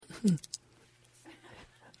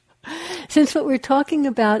Since what we're talking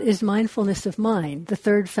about is mindfulness of mind, the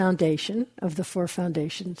third foundation of the four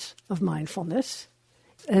foundations of mindfulness,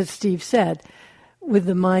 as Steve said, with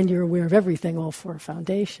the mind you're aware of everything, all four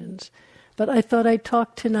foundations. But I thought I'd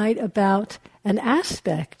talk tonight about an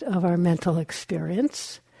aspect of our mental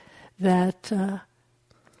experience that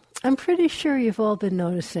I'm pretty sure you've all been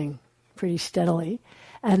noticing pretty steadily,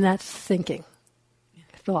 and that's thinking,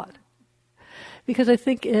 thought. Because I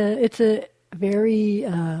think it's a very,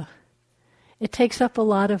 it takes up a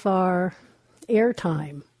lot of our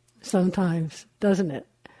airtime sometimes, doesn't it?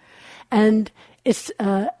 And it's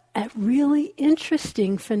a really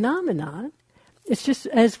interesting phenomenon. It's just,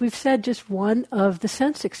 as we've said, just one of the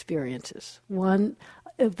sense experiences, one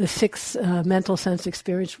of the six mental sense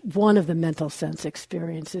experience, one of the mental sense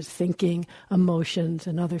experiences, thinking, emotions,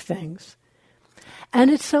 and other things.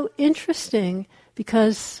 And it's so interesting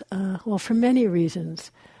because, well, for many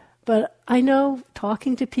reasons, but I know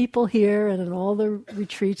talking to people here and in all the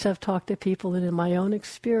retreats I've talked to people and in my own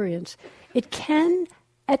experience, it can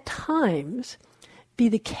at times be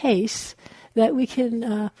the case that we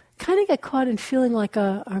can kind of get caught in feeling like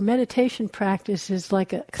our meditation practice is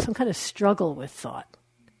like some kind of struggle with thought.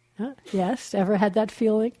 Huh? Yes, ever had that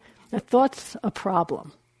feeling? That thought's a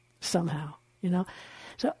problem somehow,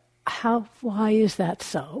 So why is that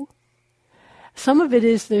so? Some of it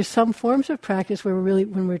is there's some forms of practice where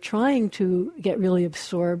when we're trying to get really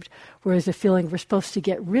absorbed, whereas the feeling we're supposed to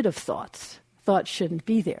get rid of thoughts. Thoughts shouldn't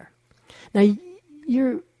be there. Now,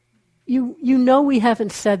 you know we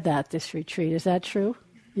haven't said that this retreat. Is that true?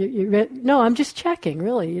 No, I'm just checking,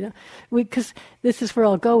 really. Because this is where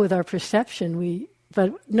I'll go with our perception.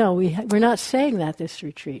 But no, we're not saying that this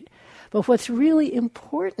retreat. But what's really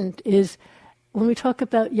important is when we talk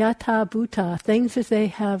about yata bhuta, things as they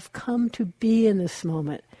have come to be in this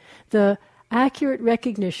moment, the accurate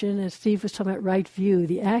recognition, as Steve was talking about right view,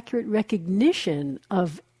 the accurate recognition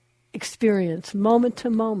of experience, moment to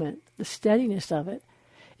moment, the steadiness of it,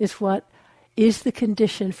 is what is the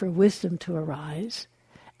condition for wisdom to arise.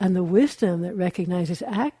 And the wisdom that recognizes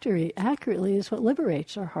accurately is what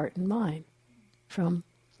liberates our heart and mind from,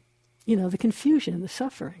 the confusion, the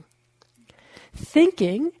suffering.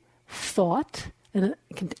 Thinking, thought, and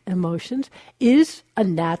emotions is a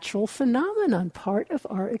natural phenomenon, part of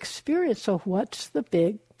our experience. So what's the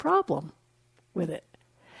big problem with it?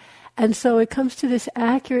 And so it comes to this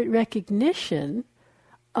accurate recognition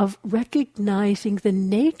of recognizing the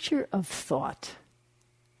nature of thought,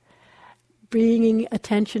 bringing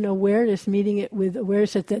attention, awareness, meeting it with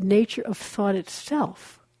awareness at the nature of thought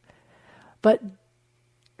itself. But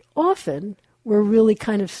often we're really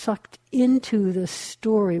kind of sucked into the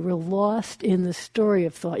story. We're lost in the story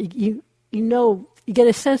of thought. You get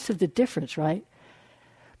a sense of the difference, right?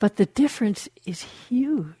 But the difference is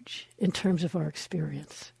huge in terms of our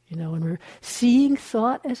experience. When we're seeing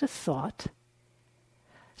thought as a thought.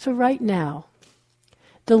 So right now,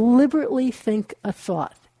 deliberately think a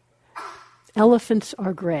thought. Elephants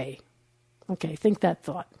are gray. Okay, think that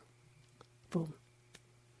thought. Boom.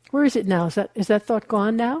 Where is it now? Is that thought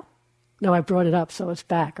gone now? No, I brought it up, so it's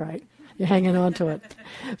back, right? You're hanging on to it.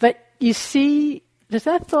 But you see, does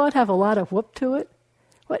that thought have a lot of whoop to it?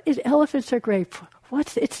 What is elephants are gray?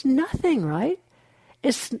 It's nothing, right?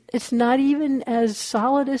 It's not even as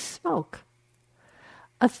solid as smoke.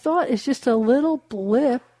 A thought is just a little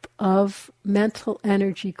blip of mental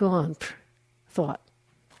energy gone. Thought.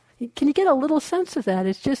 Can you get a little sense of that?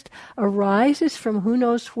 It just arises from who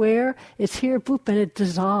knows where. It's here, boop, and it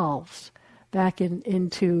dissolves back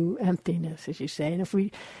into emptiness, as you say.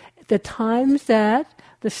 And the times that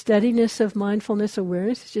the steadiness of mindfulness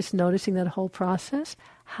awareness is just noticing that whole process,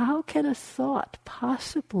 how can a thought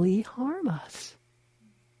possibly harm us?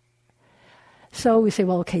 So we say,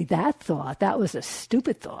 well, okay, that was a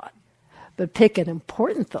stupid thought, but pick an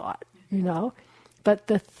important thought, But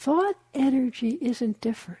the thought energy isn't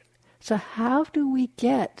different. So how do we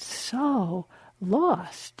get so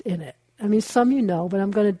lost in it? I mean, some but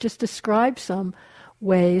I'm going to just describe some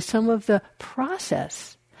ways, some of the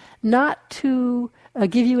process, not to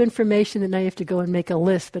give you information that now you have to go and make a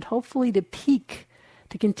list, but hopefully to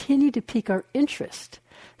continue to pique our interest,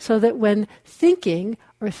 so that when thinking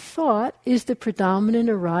or thought is the predominant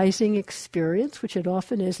arising experience, which it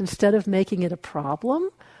often is, instead of making it a problem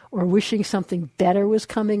or wishing something better was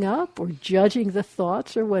coming up or judging the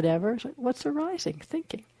thoughts or whatever, it's like, what's arising?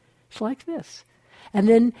 Thinking. It's like this. And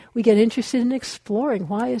then we get interested in exploring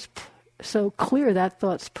why is so clear that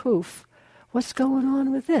thought's poof. What's going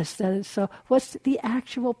on with this? That is so. What's the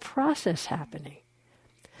actual process happening?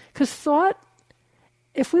 Because thought,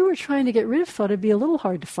 if we were trying to get rid of thought, it'd be a little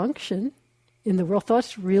hard to function. in the world.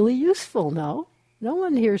 Thought's really useful, no? No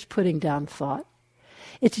one here is putting down thought.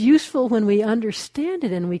 It's useful when we understand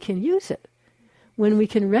it and we can use it. When we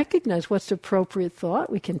can recognize what's appropriate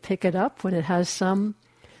thought, we can pick it up when it has some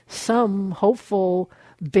hopeful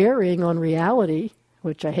bearing on reality,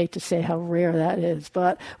 which I hate to say how rare that is,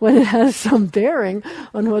 but when it has some bearing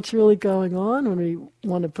on what's really going on, when we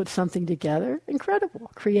want to put something together,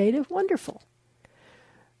 incredible, creative, wonderful.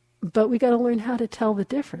 But we got to learn how to tell the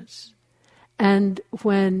difference. And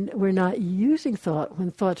when we're not using thought,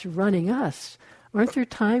 when thought's running us, aren't there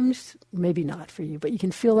times, maybe not for you, but you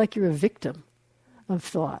can feel like you're a victim of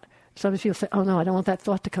thought? Some people say, oh no, I don't want that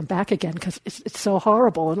thought to come back again because it's so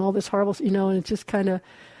horrible and all this horrible, and it's just kind of,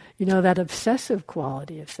 that obsessive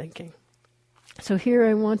quality of thinking. So here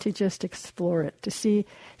I want to just explore it, to see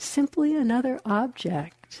simply another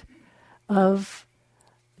object of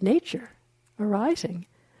nature arising.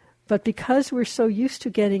 But because we're so used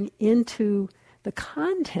to getting into the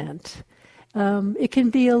content, it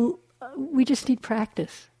can be we just need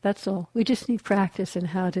practice. That's all. We just need practice in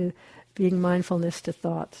how to being mindfulness to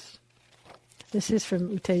thoughts. This is from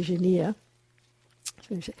Utejaniya.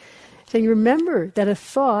 Saying, remember that a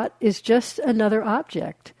thought is just another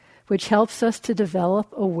object which helps us to develop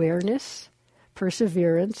awareness,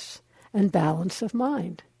 perseverance, and balance of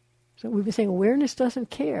mind. So we've been saying awareness doesn't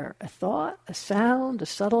care. A thought, a sound, a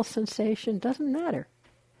subtle sensation, doesn't matter.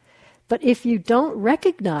 But if you don't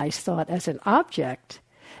recognize thought as an object,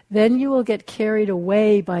 then you will get carried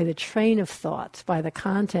away by the train of thoughts, by the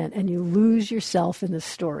content, and you lose yourself in the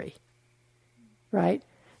story. Right?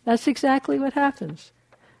 That's exactly what happens.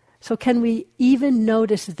 So can we even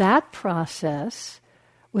notice that process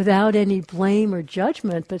without any blame or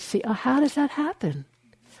judgment, but see, how does that happen?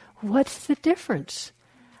 What's the difference?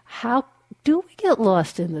 How do we get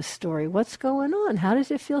lost in the story? What's going on? How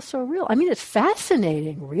does it feel so real? I mean, it's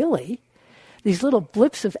fascinating, really. These little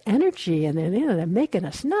blips of energy, and then they're making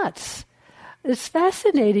us nuts. It's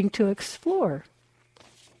fascinating to explore.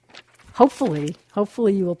 Hopefully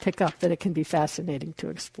you will pick up that it can be fascinating to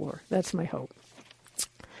explore. That's my hope.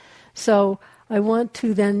 So I want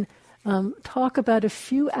to then talk about a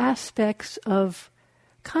few aspects of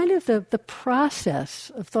kind of the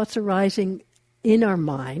process of thoughts arising in our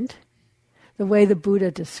mind, the way the Buddha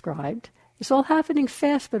described. It's all happening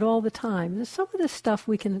fast, but all the time. There's some of this stuff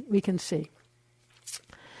we can see.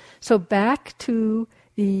 So back to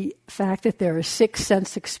the fact that there are 6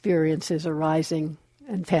 sense experiences arising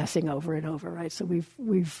and passing over and over, right? So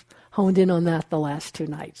we've honed in on that the last 2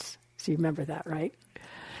 nights. So you remember that, right?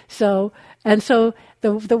 So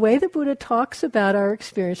the way the Buddha talks about our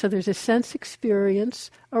experience, so there's a sense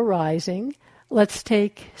experience arising. Let's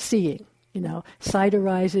take seeing. Sight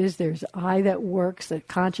arises, there's eye that works, that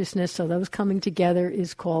consciousness, so those coming together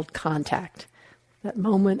is called contact. That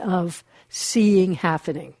moment of seeing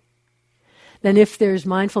happening. Then if there's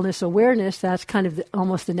mindfulness awareness, that's kind of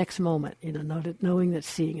almost the next moment, knowing that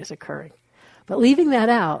seeing is occurring. But leaving that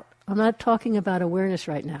out, I'm not talking about awareness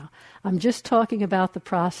right now. I'm just talking about the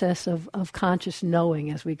process of conscious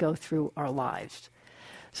knowing as we go through our lives.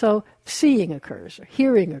 So seeing occurs, or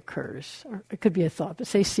hearing occurs, or it could be a thought, but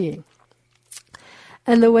say seeing.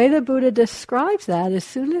 And the way the Buddha describes that, as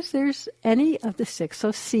soon as there's any of the 6,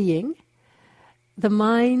 so seeing, the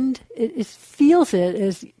mind, it feels it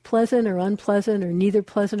as pleasant or unpleasant, or neither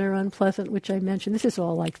pleasant or unpleasant, which I mentioned. This is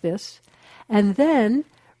all like this. And then,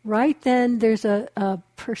 right then, there's a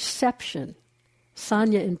perception,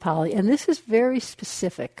 sanya in Pali, and this is very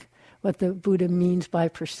specific, what the Buddha means by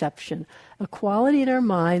perception. A quality in our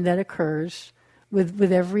mind that occurs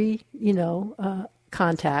with every,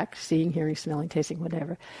 contact, seeing, hearing, smelling, tasting,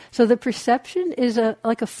 whatever. So the perception is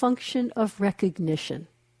like a function of recognition.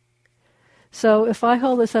 So if I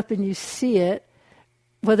hold this up and you see it,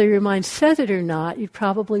 whether your mind says it or not, you'd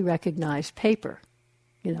probably recognize paper,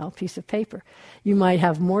 a piece of paper. You might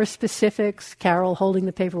have more specifics, Carol holding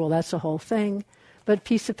the paper, well, that's the whole thing. But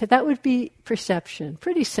piece of that would be perception.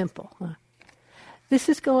 Pretty simple. Huh? This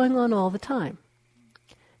is going on all the time.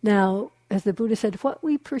 Now, as the Buddha said, what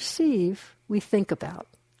we perceive, we think about.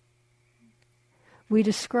 We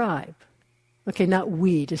describe. Okay, not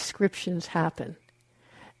we, descriptions happen.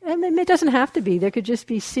 And it doesn't have to be. There could just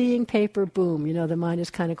be seeing paper, boom, the mind is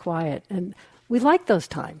kind of quiet. And we like those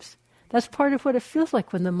times. That's part of what it feels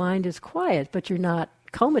like when the mind is quiet, but you're not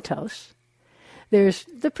comatose. There's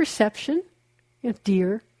the perception,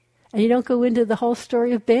 deer, and you don't go into the whole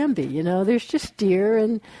story of Bambi, there's just deer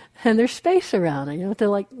and there's space around it, you don't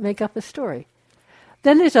have to make up a story.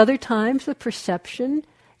 Then there's other times the perception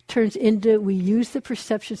turns into, we use the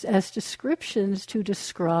perceptions as descriptions to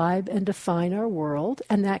describe and define our world,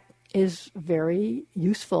 and that is very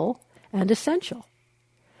useful and essential.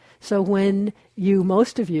 So when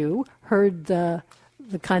most of you, heard the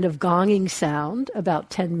kind of gonging sound about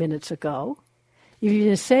 10 minutes ago, if you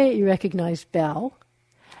didn't say it, you recognized bell,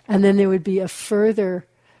 and then there would be a further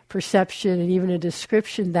perception and even a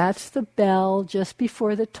description. That's the bell just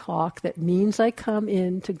before the talk that means I come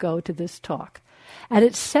in to go to this talk. And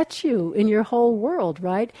it sets you in your whole world,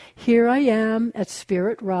 right? Here I am at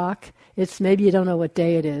Spirit Rock. It's maybe you don't know what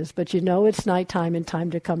day it is, but you know it's nighttime and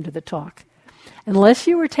time to come to the talk. Unless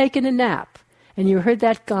you were taking a nap and you heard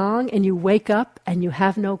that gong and you wake up and you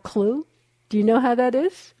have no clue. Do you know how that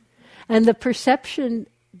is? And the perception,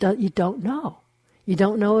 you don't know. You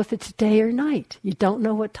don't know if it's day or night. You don't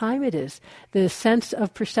know what time it is. The sense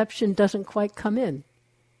of perception doesn't quite come in.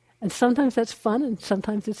 And sometimes that's fun and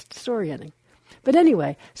sometimes it's disorienting. But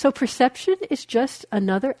anyway, so perception is just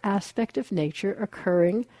another aspect of nature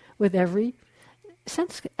occurring with every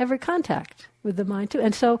sense, every contact with the mind too.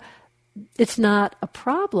 And so it's not a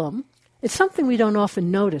problem. It's something we don't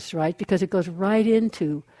often notice, right? Because it goes right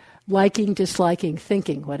into liking, disliking,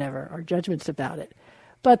 thinking, whatever, our judgments about it.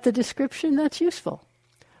 But the description, that's useful.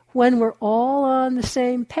 When we're all on the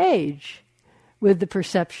same page with the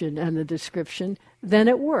perception and the description, then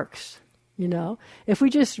it works. You know, if we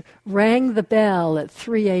just rang the bell at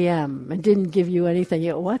 3 a.m. and didn't give you anything,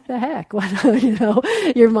 you go, what the heck?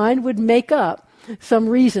 Your mind would make up some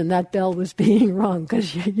reason that bell was being rung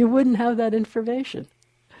because you wouldn't have that information.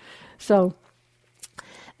 So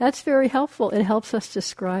that's very helpful. It helps us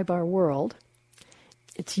describe our world.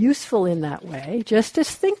 It's useful in that way, just as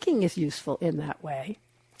thinking is useful in that way.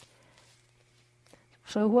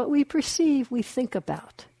 So what we perceive, we think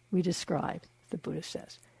about, we describe, the Buddha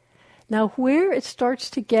says. Now, where it starts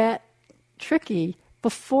to get tricky,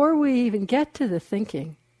 before we even get to the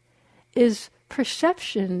thinking, is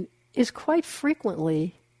perception is quite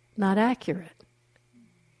frequently not accurate.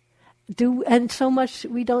 And so much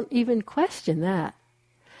we don't even question that.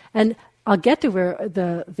 And I'll get to where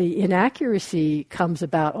the inaccuracy comes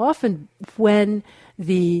about. Often when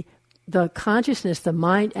the consciousness, the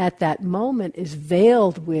mind at that moment is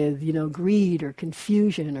veiled with, greed or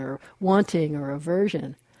confusion or wanting or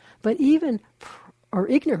aversion. But even, or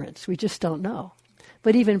ignorance, we just don't know.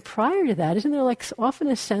 But even prior to that, isn't there often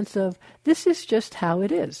a sense of, this is just how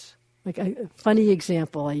it is? Like a funny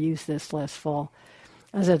example, I used this last fall.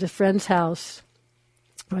 I was at a friend's house,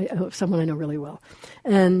 someone I know really well,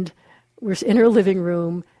 and we're in her living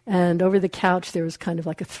room, and over the couch there was kind of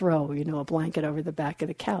like a throw, a blanket over the back of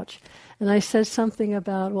the couch. And I said something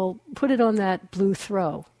about, well, put it on that blue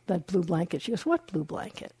throw, that blue blanket. She goes, what blue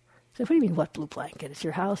blanket? I said, what do you mean, what blue blanket? It's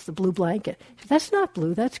your house, the blue blanket. She said, that's not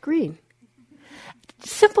blue, that's green.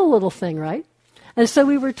 Simple little thing, right? And so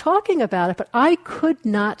we were talking about it, but I could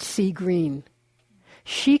not see green.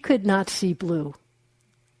 She could not see blue,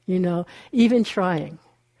 even trying.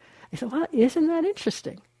 I thought, well, isn't that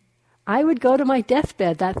interesting? I would go to my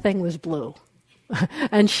deathbed, that thing was blue,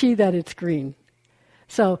 and she that it's green.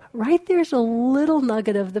 So right there's a little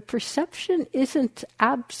nugget of the perception isn't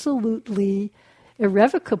absolutely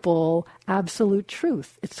irrevocable, absolute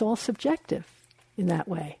truth. It's all subjective in that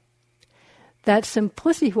way. That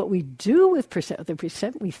simplicity, what we do with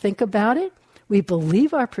perception, we think about it, we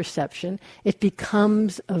believe our perception, it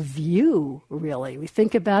becomes a view, really. We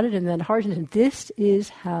think about it and then harden it. This is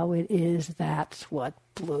how it is, that's what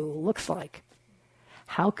blue looks like.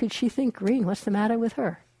 How could she think green? What's the matter with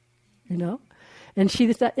her? And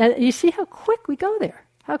you see how quick we go there,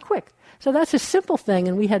 how quick. So that's a simple thing,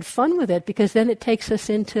 and we had fun with it because then it takes us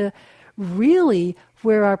into really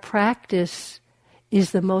where our practice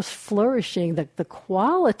is the most flourishing, the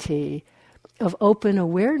quality of open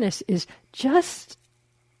awareness is just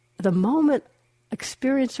the moment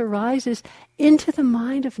experience arises into the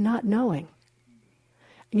mind of not knowing.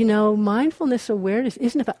 Mindfulness awareness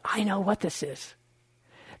isn't about, I know what this is.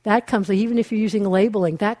 That comes, even if you're using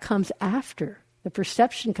labeling, that comes after. The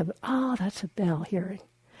perception comes, that's a bell, hearing.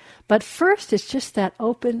 But first, it's just that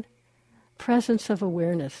open presence of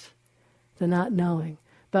awareness, the not knowing.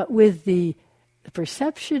 But with the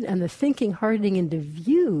perception and the thinking hardening into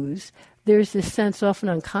views, there's this sense, often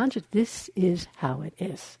unconscious, this is how it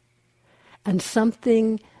is. And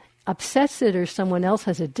something upsets it or someone else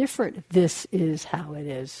has a different, this is how it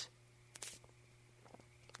is.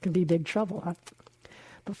 It can be big trouble, huh?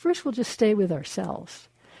 But first we'll just stay with ourselves.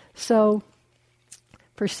 So,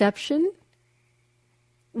 perception,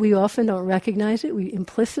 we often don't recognize it, we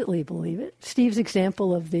implicitly believe it. Steve's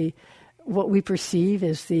example of what we perceive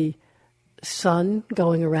is the sun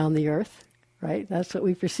going around the earth, right? That's what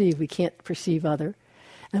we perceive. We can't perceive other.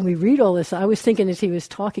 And we read all this. I was thinking as he was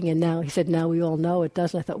talking, and now he said, now we all know it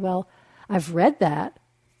doesn't. I thought, well, I've read that.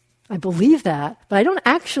 I believe that, but I don't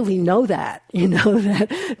actually know that,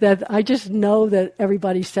 that I just know that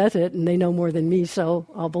everybody says it and they know more than me, so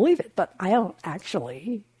I'll believe it. But I don't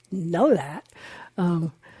actually know that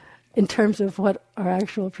in terms of what our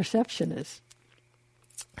actual perception is.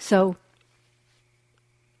 So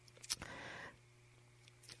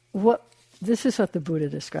this is what the Buddha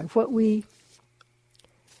described. What we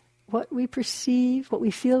perceive, what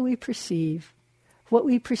we feel we perceive, what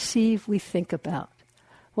we perceive we think about.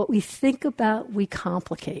 What we think about, we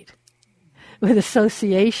complicate with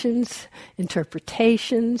associations,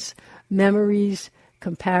 interpretations, memories,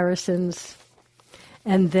 comparisons.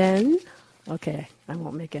 And then, okay, I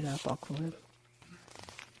won't make it up, I'll quote it.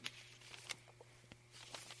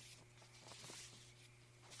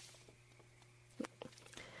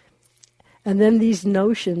 And then these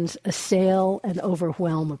notions assail and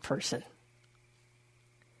overwhelm a person.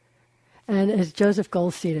 And as Joseph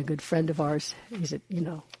Goldstein, a good friend of ours, he's a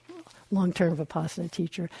long-term Vipassana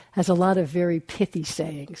teacher, has a lot of very pithy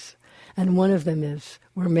sayings. And one of them is,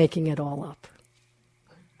 we're making it all up.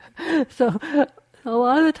 So a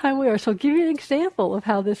lot of the time we are. So I'll give you an example of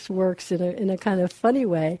how this works in a kind of funny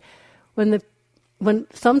way. When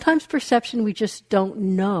sometimes perception we just don't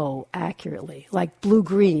know accurately, like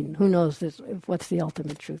blue-green, who knows what's the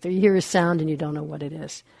ultimate truth? Or you hear a sound and you don't know what it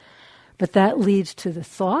is. But that leads to the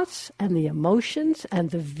thoughts and the emotions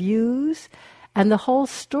and the views and the whole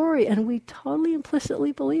story, and we totally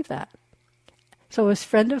implicitly believe that. So a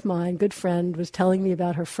friend of mine, good friend, was telling me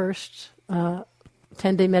about her first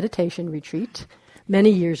 10-day meditation retreat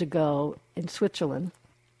many years ago in Switzerland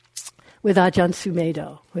with Ajahn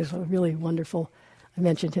Sumedho, who is a really wonderful, I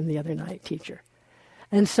mentioned him the other night, teacher.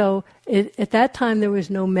 And so at that time there was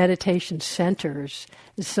no meditation centers,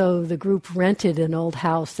 so the group rented an old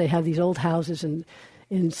house. They have these old houses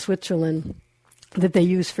in Switzerland that they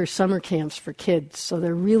use for summer camps for kids. So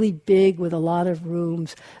they're really big with a lot of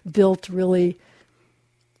rooms, built really,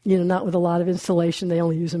 not with a lot of insulation. They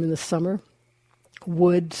only use them in the summer.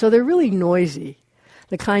 Wood. So they're really noisy.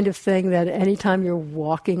 The kind of thing that anytime you're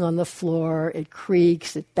walking on the floor, it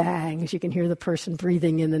creaks, it bangs. You can hear the person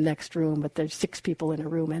breathing in the next room, but there's 6 people in a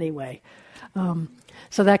room anyway.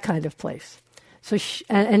 So that kind of place. So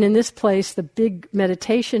and in this place, the big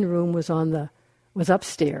meditation room was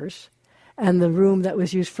upstairs, and the room that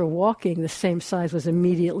was used for walking, the same size, was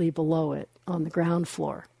immediately below it on the ground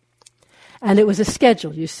floor. And it was a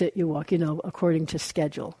schedule. You sit, you walk, according to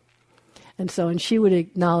schedule. And she would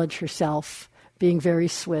acknowledge herself being very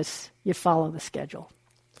Swiss, you follow the schedule.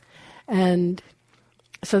 And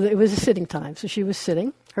so it was a sitting time. So she was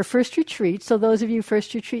sitting. Her first retreat, so those of you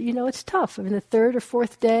first retreat, it's tough. I mean, the 3rd or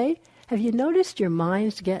 4th day, have you noticed your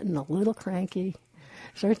mind's getting a little cranky?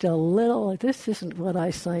 Starts a little, this isn't what I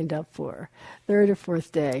signed up for. 3rd or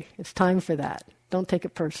 4th day, it's time for that. Don't take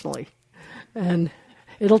it personally. And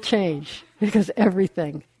it'll change, because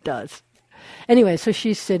everything does. Anyway, so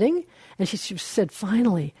she's sitting, and she said,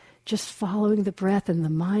 finally, just following the breath, and the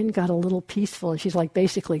mind got a little peaceful. And she's like,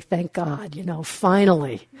 basically, thank God,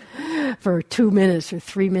 finally, for 2 minutes or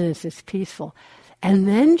 3 minutes, it's peaceful. And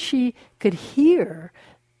then she could hear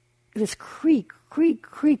this creak, creak,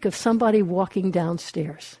 creak of somebody walking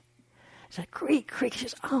downstairs. It's like, creak, creak. She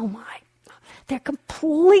says, oh my, they're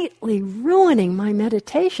completely ruining my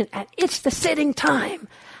meditation, and it's the sitting time.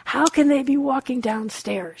 How can they be walking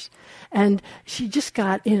downstairs? And she just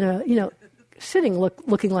got in a, sitting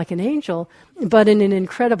looking like an angel, but in an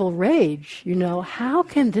incredible rage. How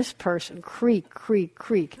can this person creak, creak,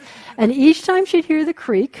 creak? And each time she'd hear the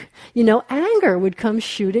creak, anger would come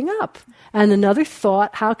shooting up. And another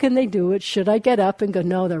thought, how can they do it? Should I get up and go,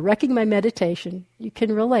 no, they're wrecking my meditation? You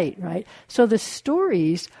can relate, right? So the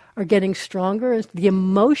stories are getting stronger. The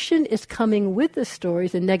emotion is coming with the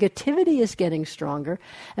stories. The negativity is getting stronger.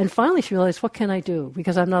 And finally she realized, what can I do?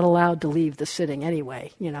 Because I'm not allowed to leave the sitting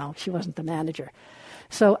anyway. She wasn't the manager.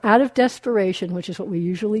 So out of desperation, which is what we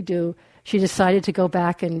usually do, she decided to go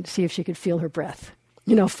back and see if she could feel her breath.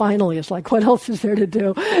 Finally, it's like, what else is there to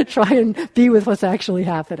do? Try and be with what's actually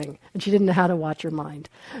happening. And she didn't know how to watch her mind.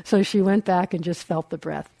 So she went back and just felt the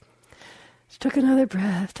breath. She took another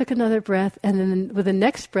breath, and then with the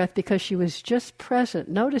next breath, because she was just present,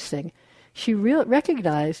 noticing, she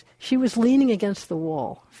recognized she was leaning against the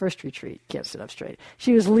wall. First retreat, can't sit up straight.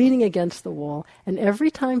 She was leaning against the wall, and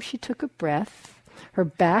every time she took a breath, her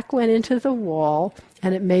back went into the wall,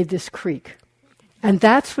 and it made this creak. And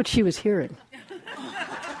that's what she was hearing.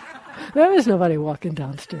 There was nobody walking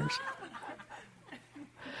downstairs.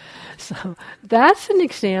 So that's an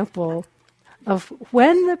example of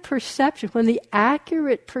when the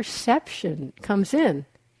accurate perception comes in,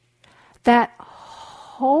 that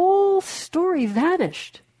whole story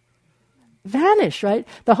vanished. vanish, right?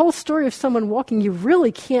 The whole story of someone walking, you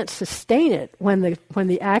really can't sustain it when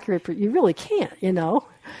the accurate, you really can't,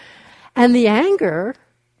 And the anger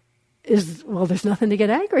is, well, there's nothing to get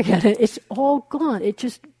angry at. It's all gone. It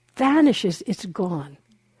just vanishes. It's gone.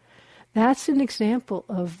 That's an example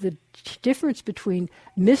of the difference between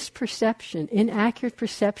misperception, inaccurate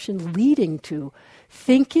perception leading to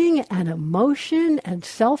thinking and emotion and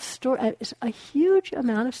self-story. It's a huge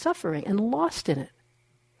amount of suffering and lost in it.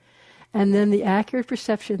 And then the accurate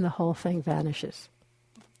perception, the whole thing vanishes.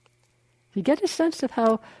 You get a sense of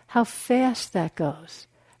how fast that goes,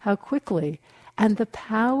 how quickly, and the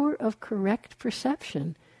power of correct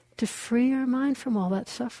perception to free our mind from all that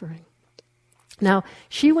suffering. Now,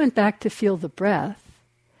 she went back to feel the breath,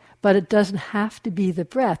 but it doesn't have to be the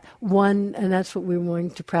breath. One, and that's what we're going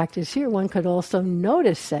to practice here, one could also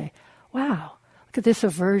notice, say, wow, look at this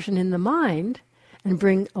aversion in the mind, and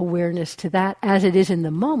bring awareness to that as it is in the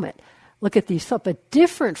moment. Look at these thoughts, but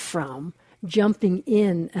different from jumping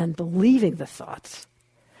in and believing the thoughts.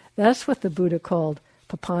 That's what the Buddha called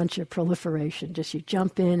papancha, proliferation. Just you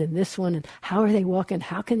jump in and this one, and how are they walking?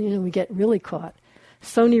 How can we get really caught?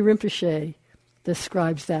 Soni Rinpoche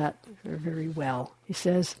describes that very well. He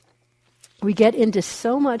says, we get into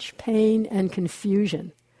so much pain and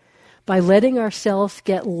confusion by letting ourselves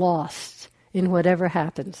get lost in whatever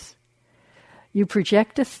happens. You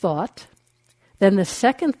project a thought, then the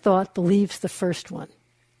second thought believes the first one.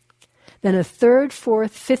 Then a third,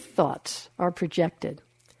 fourth, fifth thoughts are projected.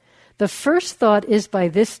 The first thought is by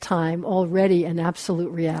this time already an absolute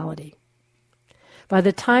reality. By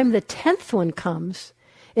the time the 10th one comes,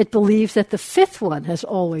 it believes that the 5th one has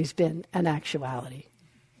always been an actuality.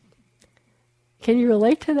 Can you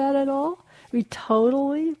relate to that at all? We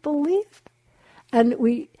totally believe. And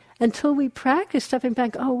until we practice stepping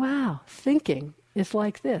back, oh wow, thinking is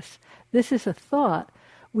like this. This is a thought.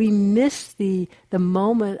 We miss the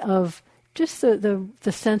moment of just the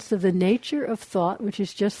sense of the nature of thought, which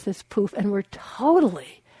is just this poof, and we're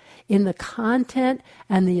totally in the content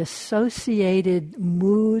and the associated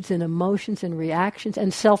moods and emotions and reactions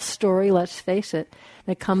and self-story, let's face it,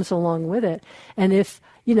 that comes along with it. And if,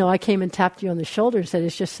 I came and tapped you on the shoulder and said,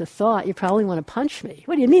 it's just a thought, you probably want to punch me.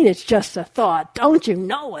 What do you mean it's just a thought? Don't you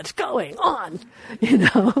know what's going on?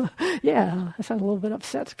 Yeah, I sound a little bit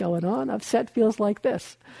upset's going on. Upset feels like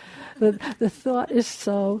this. The thought is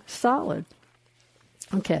so solid.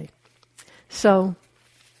 Okay, so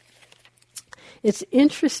it's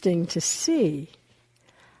interesting to see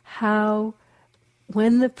how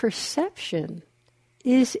when the perception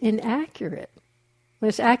is inaccurate, when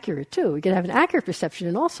it's accurate too, we can have an accurate perception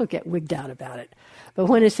and also get wigged out about it. But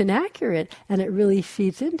when it's inaccurate and it really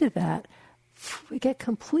feeds into that, we get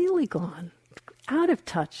completely gone, out of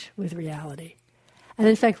touch with reality. And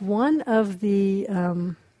in fact, one of the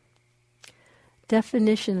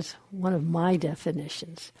definitions, one of my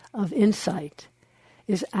definitions of insight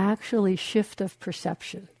is actually shift of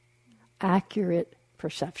perception, accurate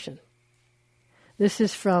perception. This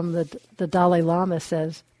is from the Dalai Lama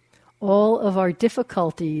says, all of our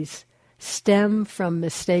difficulties stem from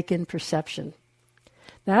mistaken perception.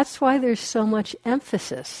 That's why there's so much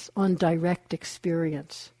emphasis on direct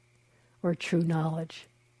experience or true knowledge.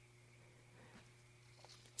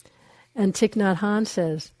 And Thich Nhat Hanh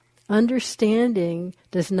says, understanding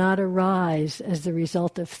does not arise as the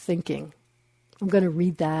result of thinking. I'm going to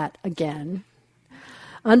read that again.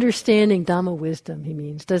 Understanding, Dhamma wisdom, he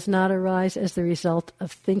means, does not arise as the result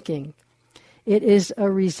of thinking. It is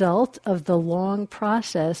a result of the long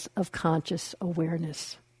process of conscious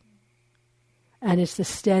awareness. And it's the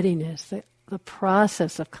steadiness, the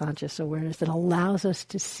process of conscious awareness that allows us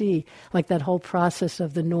to see, like that whole process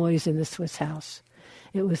of the noise in the Swiss house.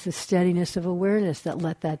 It was the steadiness of awareness that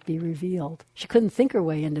let that be revealed. She couldn't think her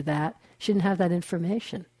way into that. She didn't have that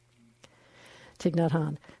information. Thich Nhat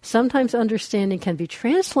Hanh. Sometimes understanding can be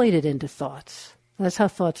translated into thoughts. That's how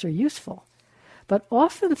thoughts are useful. But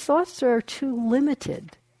often thoughts are too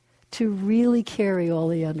limited to really carry all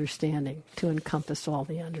the understanding, to encompass all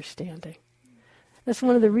the understanding. That's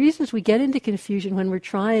one of the reasons we get into confusion when we're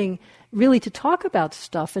trying really to talk about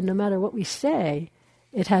stuff, and no matter what we say,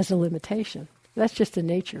 it has a limitation. That's just the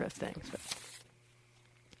nature of things.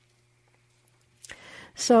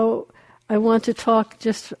 So I want to talk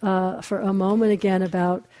just for a moment again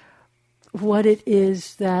about what it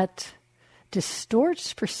is that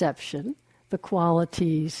distorts perception, the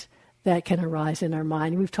qualities that can arise in our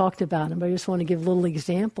mind. We've talked about them, but I just want to give little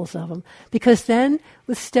examples of them. Because then,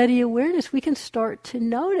 with steady awareness, we can start to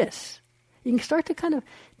notice. You can start to kind of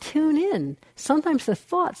tune in. Sometimes the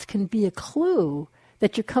thoughts can be a clue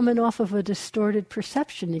that you're coming off of a distorted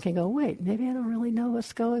perception. You can go, wait, maybe I don't really know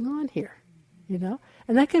what's going on here.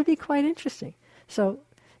 And that could be quite interesting. So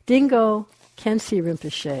Dingo Khyentse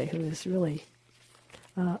Rinpoche, who is really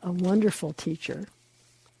a wonderful teacher,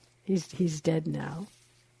 he's dead now.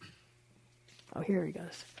 Oh, here he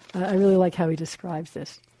goes. I really like how he describes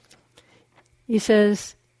this. He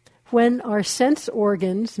says, when our sense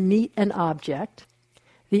organs meet an object,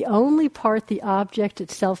 the only part the object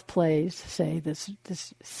itself plays, say this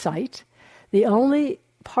sight, the only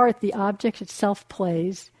part the object itself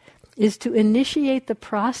plays is to initiate the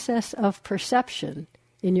process of perception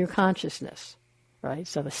in your consciousness, right?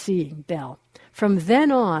 So the seeing, bell. From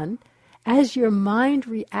then on, as your mind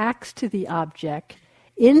reacts to the object,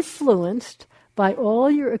 influenced by all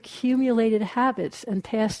your accumulated habits and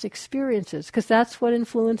past experiences, because that's what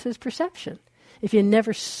influences perception. If you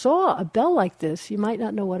never saw a bell like this, you might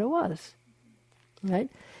not know what it was, right?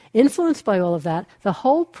 Influenced by all of that, the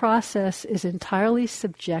whole process is entirely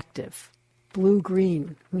subjective. Blue,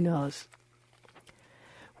 green, who knows?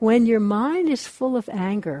 When your mind is full of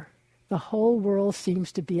anger, the whole world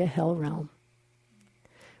seems to be a hell realm.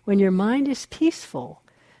 When your mind is peaceful,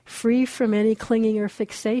 free from any clinging or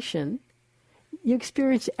fixation, you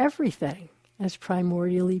experience everything as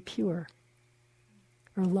primordially pure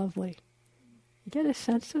or lovely. You get a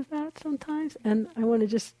sense of that sometimes? And I want to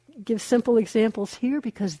just give simple examples here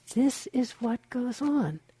because this is what goes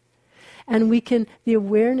on. And the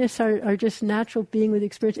awareness, our just natural being with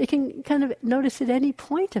experience, it can kind of notice at any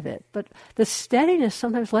point of it. But the steadiness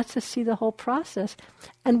sometimes lets us see the whole process.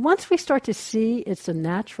 And once we start to see it's a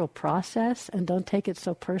natural process and don't take it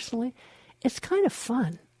so personally, it's kind of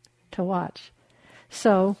fun to watch.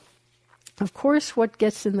 So, of course, what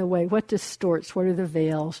gets in the way, what distorts, what are the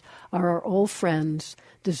veils, are our old friends,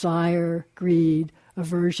 desire, greed,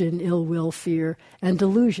 aversion, ill will, fear, and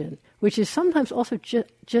delusion, which is sometimes also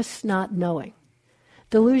just not knowing.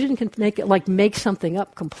 Delusion can make something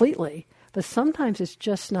up completely, but sometimes it's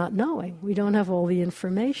just not knowing. We don't have all the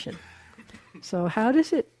information. So how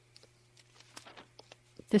does it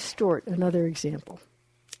distort? Another example,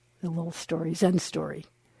 a little story, Zen story.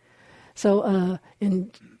 So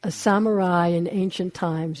in a samurai in ancient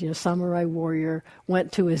times, samurai warrior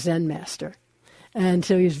went to a Zen master. And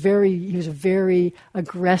so he was a very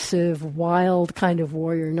aggressive, wild kind of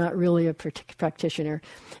warrior, not really a practitioner.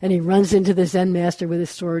 And he runs into the Zen master with his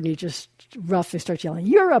sword, and he just roughly starts yelling,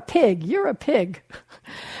 "You're a pig! You're a pig!"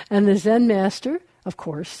 And the Zen master, of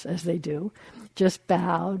course, as they do, just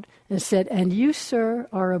bowed and said, "And you, sir,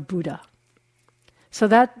 are a Buddha." So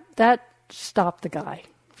that stopped the guy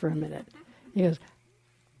for a minute. He goes,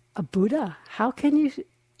 "A Buddha? How can you..."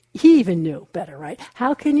 He even knew better, right?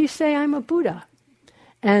 "How can you say I'm a Buddha?"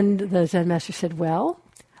 And the Zen master said, "Well,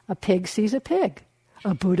 a pig sees a pig.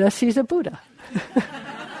 A Buddha sees a Buddha."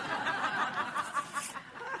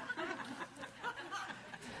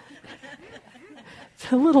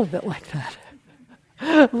 It's a little bit like that.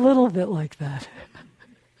 A little bit like that.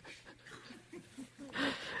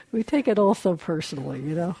 We take it all so personally,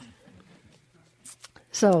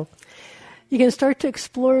 So, you can start to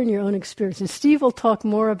explore in your own experience. And Steve will talk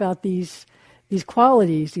more about these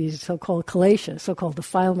qualities, these so-called kilesha, so-called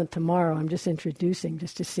defilement tomorrow. I'm just introducing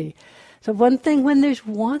just to see. So one thing, when there's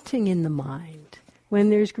wanting in the mind, when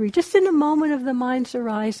there's greed, just in a moment of the mind's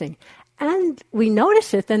arising, and we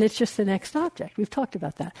notice it, then it's just the next object. We've talked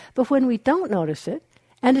about that. But when we don't notice it,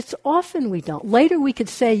 and it's often we don't. Later we could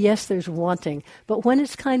say, yes, there's wanting. But when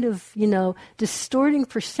it's kind of, distorting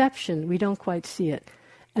perception, we don't quite see it.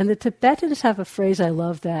 And the Tibetans have a phrase, I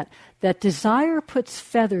love that desire puts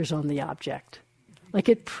feathers on the object. Like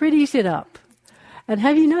it pretties it up. And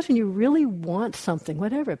have you noticed when you really want something,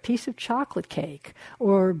 whatever, a piece of chocolate cake,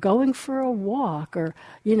 or going for a walk, or,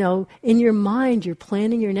 in your mind you're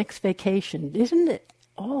planning your next vacation, isn't it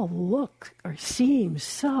all look or seem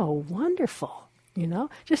so wonderful,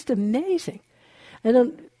 just amazing.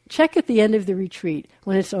 And check at the end of the retreat,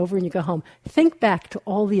 when it's over and you go home, think back to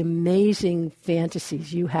all the amazing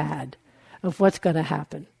fantasies you had of what's going to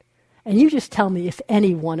happen. And you just tell me if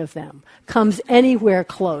any one of them comes anywhere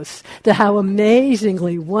close to how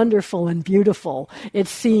amazingly wonderful and beautiful it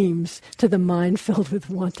seems to the mind filled with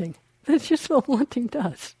wanting. That's just what wanting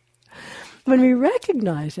does. When we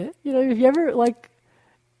recognize it, if you ever,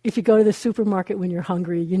 if you go to the supermarket when you're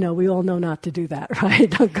hungry, we all know not to do that, right?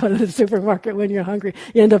 Don't go to the supermarket when you're hungry.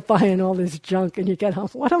 You end up buying all this junk and you get home,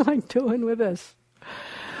 what am I doing with this?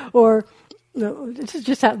 Or, this is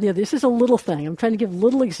just happening. This is a little thing. I'm trying to give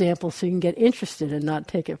little examples so you can get interested and not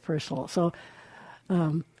take it personal. So,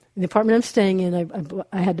 in the apartment I'm staying in,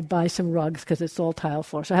 I had to buy some rugs because it's all tile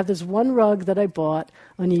floor. So I have this one rug that I bought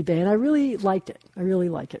on eBay, and I really liked it. I really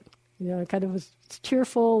like it. It kind of was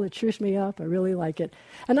cheerful. It cheers me up. I really like it.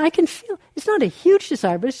 And I can feel, it's not a huge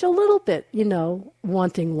desire, but it's a little bit,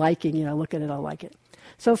 wanting, liking, look at it, I'll like it.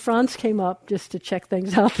 So Franz came up just to check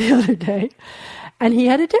things out the other day, and he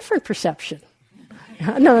had a different perception.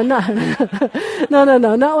 No,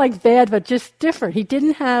 not like bad, but just different. He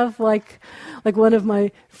didn't have like one of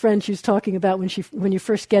my friends she was talking about when you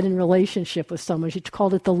first get in relationship with someone. She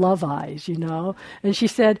called it the love eyes, And she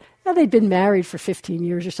said, they'd been married for 15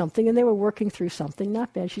 years or something, and they were working through something,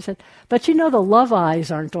 not bad. She said, but the love eyes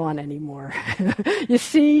aren't on anymore. You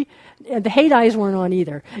see, the hate eyes weren't on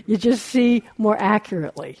either. You just see more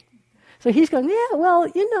accurately. So he's going,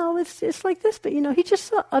 it's like this, but he just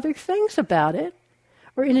saw other things about it,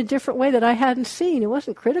 or in a different way that I hadn't seen. It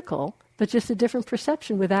wasn't critical, but just a different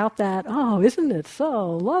perception without that, oh, isn't it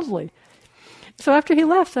so lovely? So after he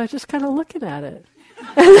left, I was just kind of looking at it.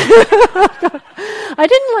 I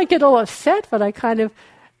didn't get all upset, but I kind of,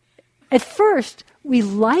 at first, we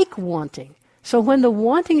like wanting. So when the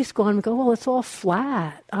wanting is gone, we go, well, it's all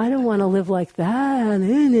flat. I don't want to live like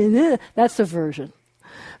that. That's aversion.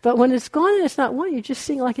 But when it's gone and it's not wanting, you're just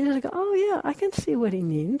seeing like it is, and go, oh yeah, I can see what he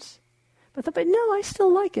means. But no, I still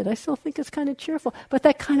like it. I still think it's kind of cheerful. But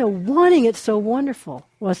that kind of wanting it so wonderful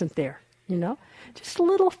wasn't there, Just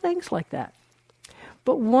little things like that.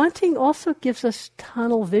 But wanting also gives us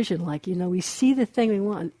tunnel vision. We see the thing we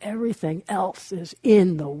want and everything else is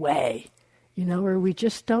in the way, or we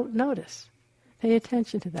just don't notice. Pay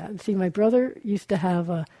attention to that. And see, my brother used to have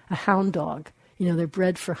a hound dog. They're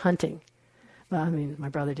bred for hunting. Well, my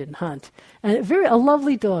brother didn't hunt. And a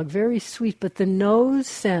lovely dog, very sweet, but the nose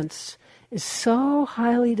sense is so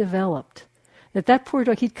highly developed that poor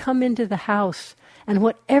dog, he'd come into the house and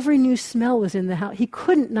whatever new smell was in the house, he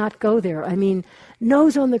couldn't not go there.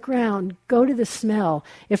 Nose on the ground, go to the smell.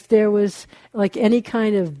 If there was any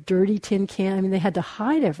kind of dirty tin can, they had to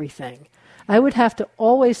hide everything. I would have to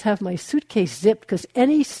always have my suitcase zipped because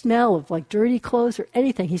any smell of dirty clothes or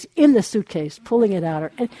anything, he's in the suitcase pulling it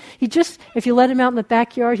out. And if you let him out in the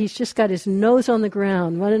backyard, he's just got his nose on the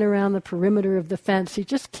ground, running around the perimeter of the fence. He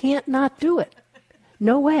just can't not do it.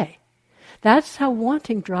 No way. That's how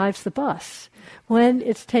wanting drives the bus when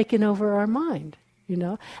it's taken over our mind,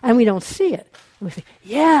 and we don't see it. We think,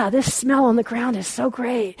 yeah, this smell on the ground is so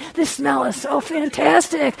great. This smell is so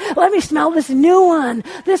fantastic. Let me smell this new one.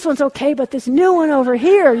 This one's okay, but this new one over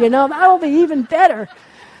here, that'll be even better.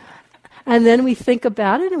 And then we think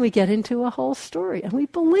about it and we get into a whole story and we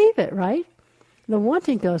believe it, right? The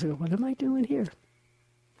wanting goes, what am I doing here?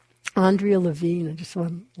 Andrea Levine, I just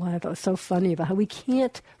want to laugh. It was so funny about how we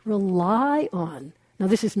can't rely on. Now,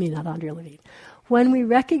 this is me, not Andrea Levine. When we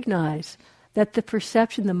recognize that the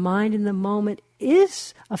perception, the mind in the moment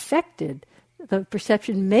is affected, the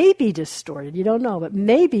perception may be distorted, you don't know, but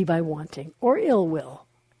maybe by wanting or ill will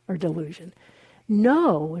or delusion.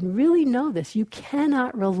 Know, and really know this, you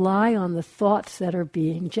cannot rely on the thoughts that are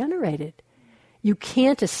being generated. You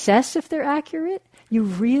can't assess if they're accurate. You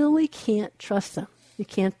really can't trust them. You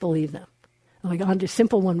can't believe them. Like a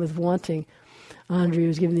simple one with wanting. Andrea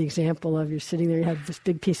was giving the example of you're sitting there, you have this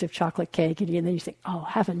big piece of chocolate cake, and then you think, oh,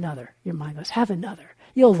 have another. Your mind goes, have another.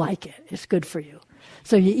 You'll like it. It's good for you.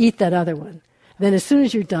 So you eat that other one. Then as soon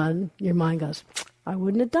as you're done, your mind goes, I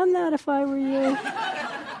wouldn't have done that if I were you.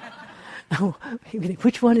 Oh, you think,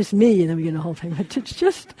 which one is me? And then we get a whole thing. But it's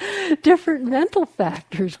just different mental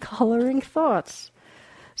factors coloring thoughts.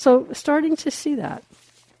 So starting to see that.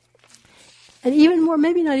 And even more,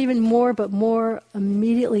 maybe not even more, but more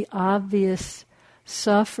immediately obvious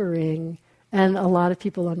suffering, and a lot of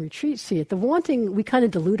people on retreat see it. The wanting, we kind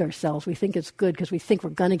of delude ourselves. We think it's good because we think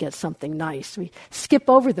we're going to get something nice. We skip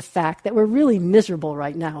over the fact that we're really miserable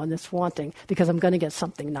right now in this wanting because I'm going to get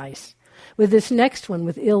something nice. With this next one,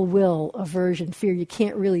 with ill will, aversion, fear, you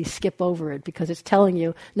can't really skip over it because it's telling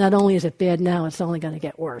you not only is it bad now, it's only going to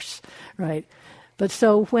get worse, right? But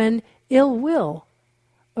so when ill will,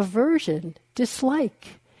 aversion,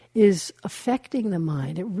 dislike is affecting the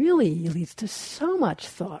mind, it really leads to so much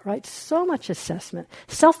thought, right? So much assessment.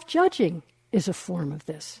 Self-judging is a form of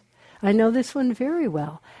this. I know this one very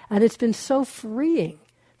well, and it's been so freeing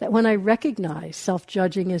that when I recognize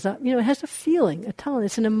self-judging is, it has a feeling, a tone,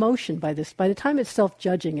 it's an emotion by the time it's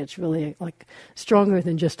self-judging, it's really like stronger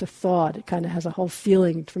than just a thought. It kind of has a whole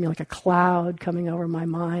feeling for me like a cloud coming over my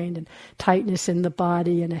mind and tightness in the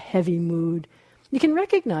body and a heavy mood. You can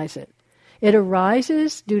recognize it. It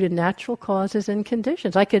arises due to natural causes and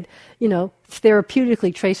conditions. I could,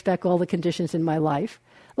 therapeutically trace back all the conditions in my life.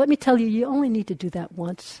 Let me tell you, you only need to do that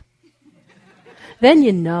once. Then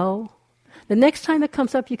you know. The next time it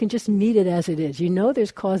comes up, you can just meet it as it is. You know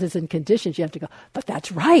there's causes and conditions. You have to go, but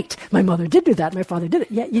that's right. My mother did do that. My father did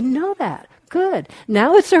it. Yeah, you know that. Good.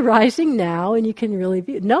 Now it's arising now, and you can really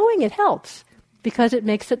be... Knowing it helps because it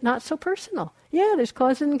makes it not so personal. Yeah, there's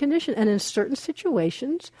causes and conditions. And in certain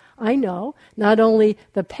situations, I know not only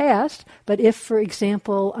the past, but if, for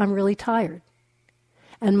example, I'm really tired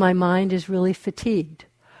and my mind is really fatigued,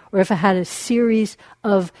 or if I had a series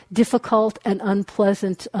of difficult and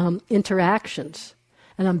unpleasant interactions,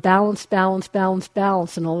 and I'm balanced,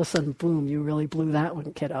 and all of a sudden, boom, you really blew that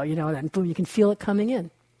one, kiddo, and then boom, you can feel it coming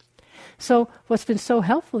in. So what's been so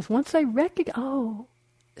helpful is once I recognize,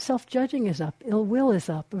 self-judging is up, ill will is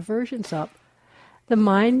up, aversion's up, the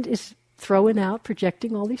mind is throwing out,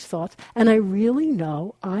 projecting all these thoughts, and I really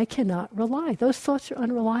know I cannot rely. Those thoughts are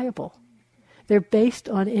unreliable. They're based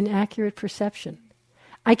on inaccurate perception.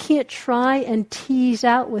 I can't try and tease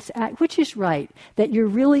out which is right, that you're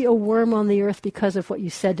really a worm on the earth because of what you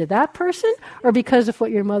said to that person or because of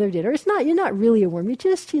what your mother did. Or it's not, you're not really a worm, you're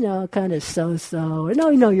just, kind of so-so. Or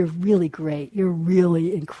no, you're really great, you're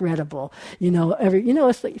really incredible.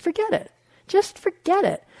 It's like, forget it. Just forget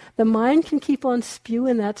it. The mind can keep on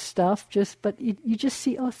spewing that stuff, but you just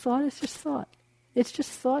see, thought is just thought. It's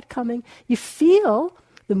just thought coming. You feel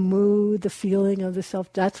the mood, the feeling of the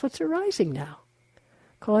self. That's what's arising now.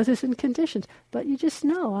 Causes and conditions. But you just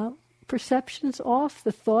know, perception's off.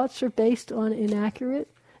 The thoughts are based on inaccurate.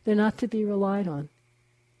 They're not to be relied on.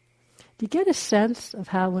 Do you get a sense of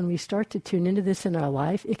how when we start to tune into this in our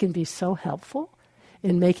life, it can be so helpful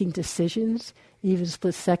in making decisions, even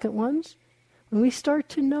split-second ones? When we start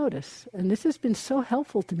to notice, and this has been so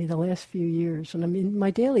helpful to me the last few years when I'm in my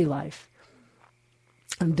daily life,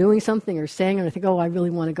 I'm doing something or saying, and I think, I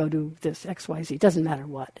really want to go do this, X, Y, Z. It doesn't matter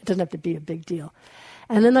what. It doesn't have to be a big deal.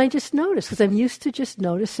 And then I just notice, because I'm used to just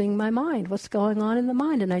noticing my mind, what's going on in the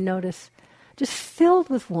mind, and I notice just filled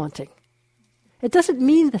with wanting. It doesn't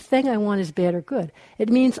mean the thing I want is bad or good. It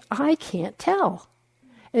means I can't tell.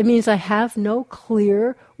 It means I have no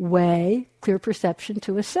clear perception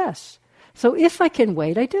to assess. So if I can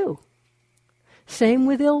wait, I do. Same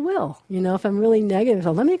with ill will. If I'm really negative,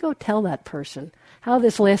 let me go tell that person how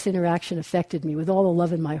this last interaction affected me with all the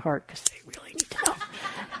love in my heart, because they really need to know.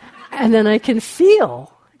 And then I can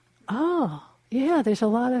feel, there's a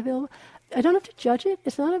lot of ill will. I don't have to judge it.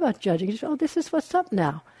 It's not about judging. It's just, this is what's up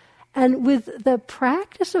now. And with the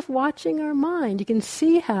practice of watching our mind, you can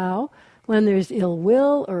see how when there's ill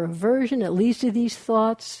will or aversion, it leads to these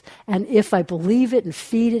thoughts. And if I believe it and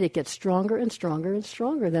feed it, it gets stronger and stronger and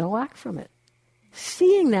stronger. Then I'll act from it.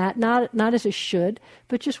 Seeing that, not as a should,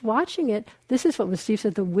 but just watching it, this is what Steve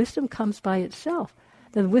said, the wisdom comes by itself.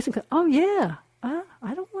 Then the wisdom comes,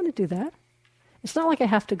 I don't want to do that. It's not like I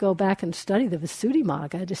have to go back and study the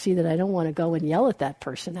Visuddhimagga to see that I don't want to go and yell at that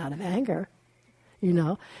person out of anger,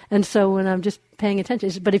 And so when I'm just paying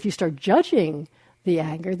attention, but if you start judging the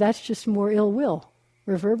anger, that's just more ill will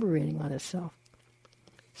reverberating on itself.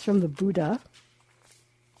 It's from the Buddha.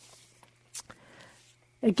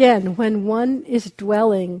 Again, when one is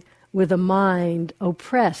dwelling with a mind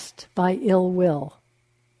oppressed by ill will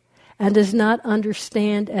and does not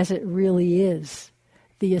understand as it really is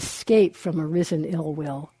the escape from arisen ill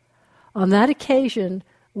will, on that occasion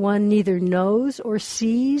one neither knows or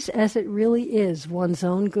sees as it really is one's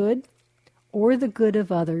own good or the good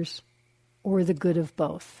of others or the good of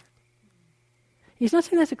both. He's not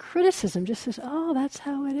saying that's a criticism, just says, that's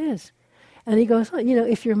how it is. And he goes on,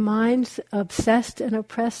 if your mind's obsessed and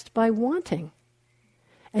oppressed by wanting,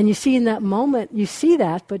 and you see in that moment, you see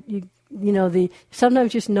that, but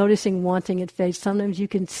sometimes just noticing wanting it fades. Sometimes you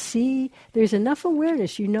can see there's enough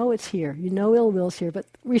awareness, it's here, ill will's here, but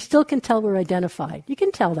we still can tell we're identified. You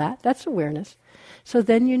can tell that, that's awareness. So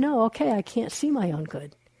then okay, I can't see my own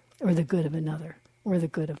good, or the good of another, or the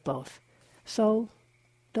good of both. So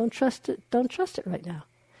don't trust it right now.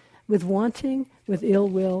 With wanting, with ill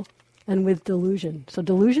will, and with delusion. So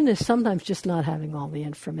delusion is sometimes just not having all the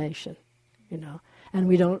information, and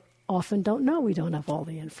we often don't know we don't have all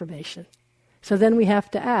the information. So then we have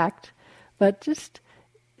to act, but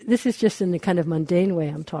this is just in the kind of mundane way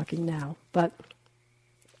I'm talking now, but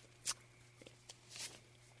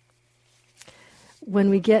when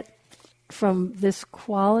we get from this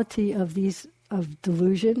quality of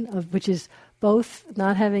delusion, which is both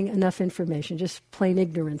not having enough information, just plain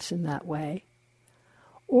ignorance in that way,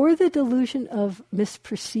 or the delusion of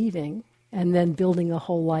misperceiving and then building a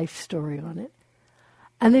whole life story on it.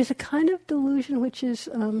 And there's a kind of delusion which is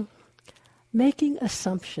making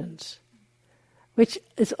assumptions, which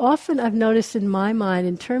is often, I've noticed in my mind,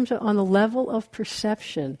 in terms of on the level of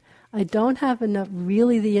perception, I don't have enough,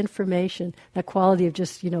 really, the information, that quality of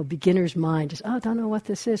just, beginner's mind, just, I don't know what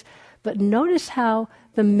this is. But notice how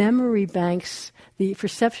the memory banks, the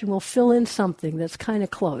perception will fill in something that's kind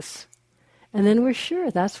of close. And then we're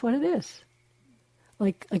sure that's what it is.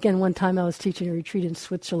 Like, again, one time I was teaching a retreat in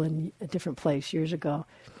Switzerland, a different place, years ago,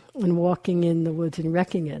 and walking in the woods in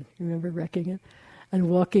Reckingen. Remember Reckingen? And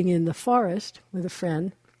walking in the forest with a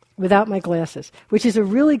friend, without my glasses, which is a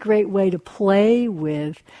really great way to play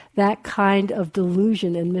with that kind of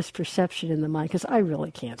delusion and misperception in the mind, because I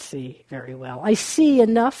really can't see very well. I see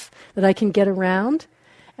enough that I can get around,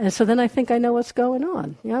 and so then I think I know what's going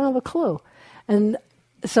on. I don't have a clue. And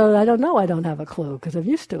so I don't have a clue, because I'm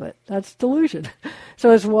used to it. That's delusion. So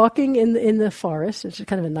I was walking in the forest, it's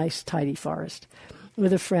kind of a nice, tidy forest,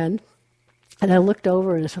 with a friend, and I looked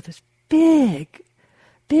over and I saw this big,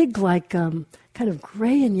 like kind of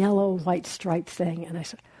gray and yellow, white striped thing. And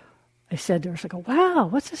I said to her, wow,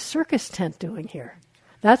 what's a circus tent doing here?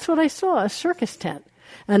 That's what I saw, a circus tent.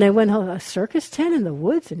 And I went, a circus tent in the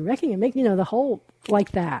woods and wrecking and making, the whole,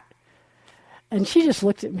 like that. And she just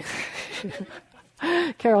looked at me.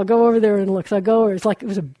 Carol, go over there and look. So I go over. It's like it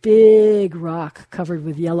was a big rock covered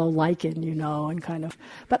with yellow lichen, and kind of.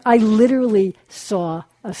 But I literally saw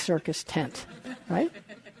a circus tent, right?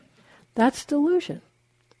 That's delusion.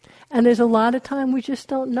 And there's a lot of time we just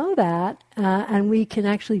don't know that, and we can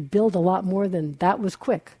actually build a lot more than that was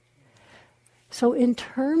quick. So in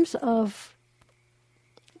terms of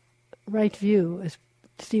right view, as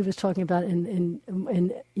Steve was talking about, in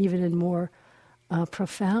even in more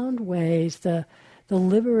profound ways, the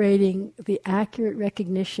liberating, the accurate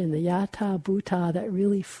recognition, the yata bhuta that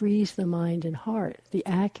really frees the mind and heart, the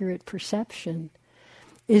accurate perception,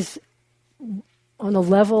 is on a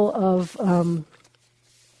level of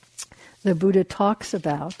the Buddha talks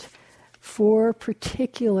about 4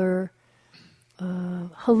 particular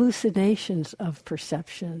hallucinations of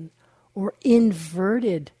perception, or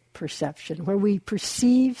inverted perception, where we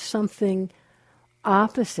perceive something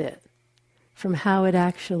opposite from how it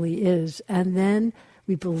actually is, and then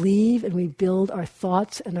we believe and we build our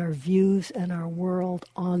thoughts and our views and our world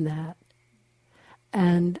on that.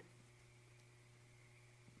 And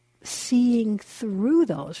seeing through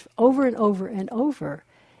those over and over and over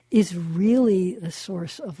is really the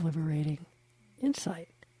source of liberating insight.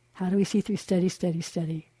 How do we see through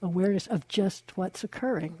steady awareness of just what's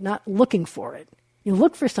occurring, not looking for it? You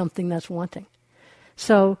look for something that's wanting.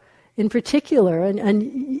 So, in particular, and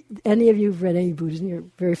any of you who've read any Buddhism, you're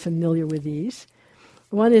very familiar with these.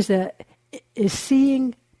 One is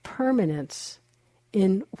seeing permanence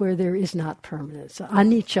in where there is not permanence. So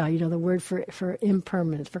anicca, the word for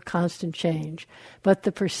impermanence, for constant change. But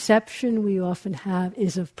the perception we often have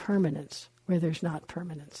is of permanence where there's not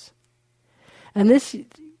permanence. And this,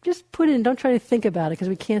 just put in, don't try to think about it, because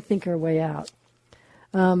we can't think our way out.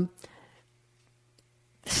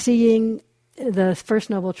 Seeing the first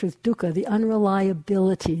noble truth, dukkha, the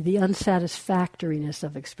unreliability, the unsatisfactoriness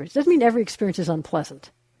of experience. Doesn't mean every experience is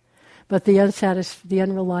unpleasant, but the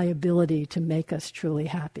unreliability to make us truly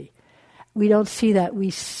happy. We don't see that.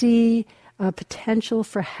 We see a potential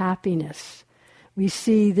for happiness. We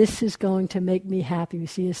see this is going to make me happy. We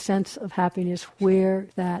see a sense of happiness where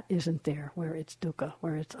that isn't there, where it's dukkha,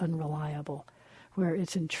 where it's unreliable, where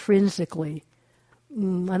it's intrinsically.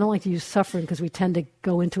 I don't like to use suffering because we tend to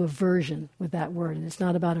go into aversion with that word, and it's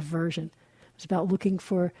not about aversion. It's about looking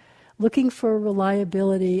for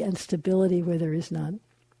reliability and stability where there is none.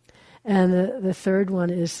 And the third one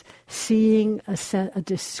is seeing a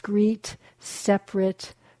discrete,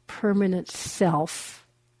 separate, permanent self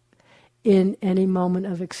in any moment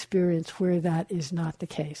of experience where that is not the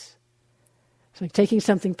case. So like taking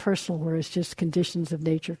something personal where it's just conditions of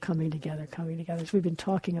nature coming together, as we've been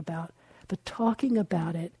talking about. But talking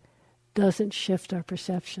about it doesn't shift our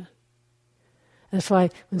perception. That's why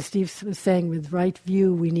when Steve was saying with right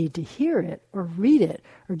view, we need to hear it or read it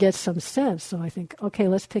or get some sense. So I think, okay,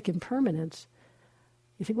 let's pick impermanence.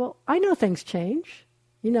 You think, well, I know things change.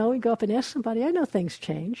 We go up and ask somebody, I know things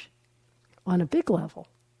change on a big level.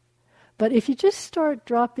 But if you just start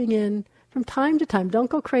dropping in from time to time, don't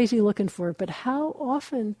go crazy looking for it, but how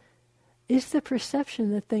often is the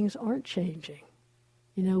perception that things aren't changing?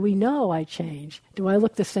 We know I change. Do I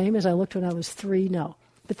look the same as I looked when I was 3? No.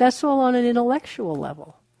 But that's all on an intellectual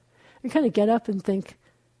level. You kind of get up and think,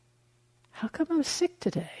 how come I'm sick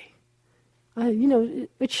today?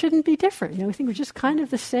 It shouldn't be different. We think we're just kind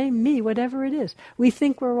of the same me, whatever it is. We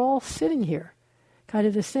think we're all sitting here, kind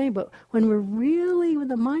of the same. But when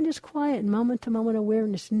the mind is quiet and moment-to-moment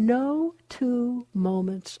awareness, no 2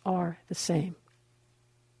 moments are the same.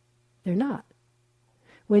 They're not.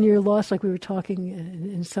 when you're lost, like we were talking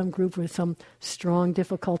in some group where some strong,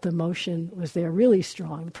 difficult emotion was there, really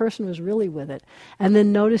strong. The person was really with it. And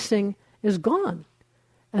then noticing is gone.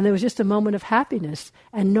 And there was just a moment of happiness.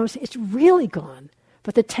 And noticing it's really gone.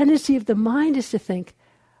 But the tendency of the mind is to think,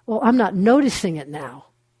 well, I'm not noticing it now.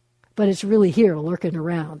 But it's really here, lurking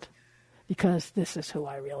around. Because this is who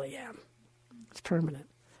I really am. It's permanent.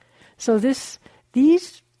 So these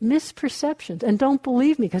misperceptions, and don't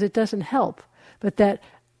believe me because it doesn't help, but that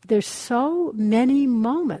there's so many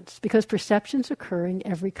moments, because perception's occurring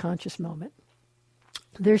every conscious moment.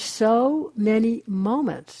 There's so many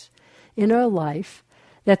moments in our life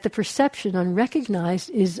that the perception unrecognized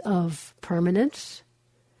is of permanence,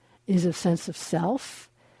 is of sense of self,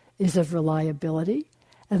 is of reliability,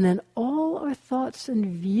 and then all our thoughts and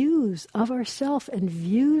views of ourself and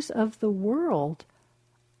views of the world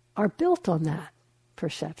are built on that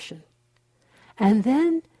perception. And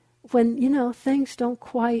then when, things don't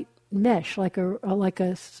quite mesh, like a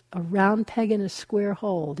round peg in a square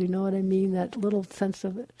hole, do you know what I mean? That little sense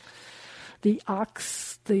of it.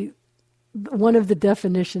 One of the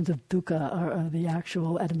definitions of dukkha, or the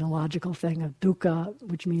actual etymological thing of dukkha,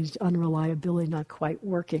 which means unreliability, not quite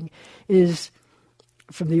working, is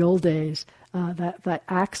from the old days, that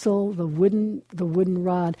axle, the wooden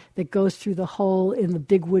rod that goes through the hole in the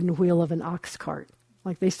big wooden wheel of an ox cart.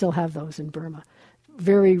 Like they still have those in Burma.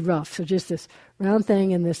 Very rough. So just this round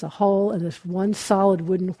thing and this a hole and this one solid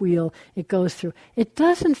wooden wheel it goes through. It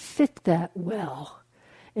doesn't fit that well.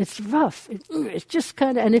 It's rough. It's just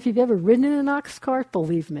kind of, and if you've ever ridden in an ox cart,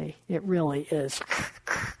 believe me, it really is.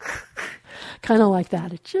 Kind of like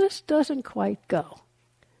that. It just doesn't quite go.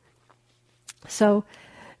 So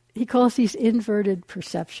he calls these inverted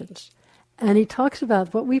perceptions. And he talks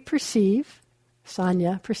about what we perceive,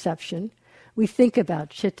 sanya, perception, we think about,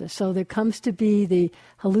 chitta. So there comes to be the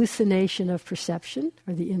hallucination of perception,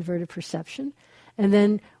 or the inverted perception. And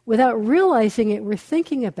then without realizing it, we're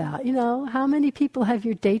thinking about, how many people have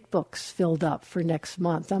your date books filled up for next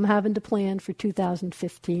month? I'm having to plan for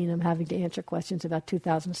 2015. I'm having to answer questions about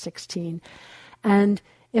 2016. And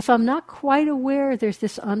if I'm not quite aware, there's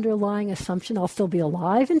this underlying assumption I'll still be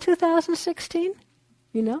alive in 2016,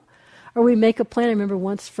 Or we make a plan. I remember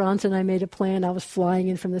once Franz and I made a plan. I was flying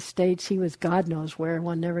in from the States. He was God knows where.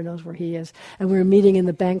 One never knows where he is. And we were meeting in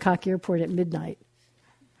the Bangkok airport at midnight.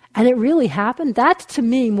 And it really happened. That's, to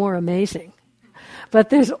me, more amazing. But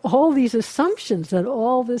there's all these assumptions that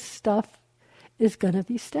all this stuff is going to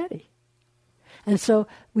be steady. And so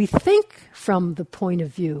we think from the point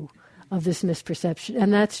of view of this misperception.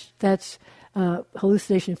 And that's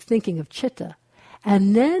hallucination of thinking of chitta.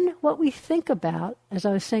 And then what we think about, as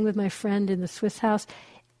I was saying with my friend in the Swiss house,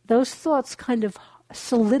 those thoughts kind of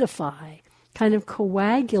solidify, kind of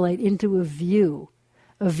coagulate into a view.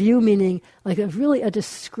 A view meaning like really a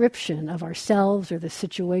description of ourselves or the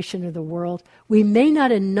situation or the world. We may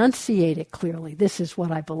not enunciate it clearly. This is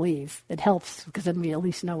what I believe. It helps because then we at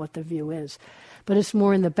least know what the view is. But it's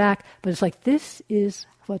more in the back. But it's like, this is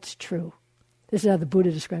what's true. This is how the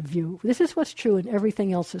Buddha described view. This is what's true and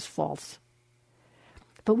everything else is false.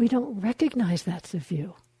 But we don't recognize that's a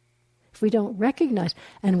view. If we don't recognize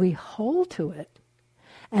and we hold to it,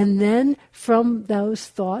 and then from those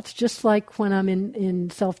thoughts, just like when I'm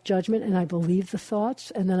in self-judgment and I believe the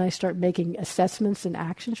thoughts, and then I start making assessments and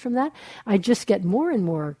actions from that, I just get more and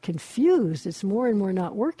more confused. It's more and more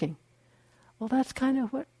not working. Well, that's kind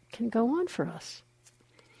of what can go on for us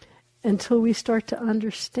until we start to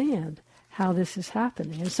understand how this is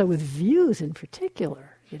happening. And so with views in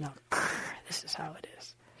particular, this is how it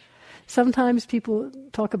is. Sometimes people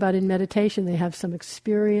talk about in meditation, they have some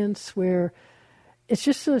experience where it's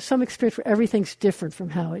just some experience where everything's different from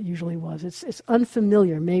how it usually was. It's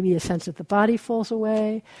unfamiliar. Maybe a sense that the body falls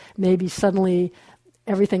away. Maybe suddenly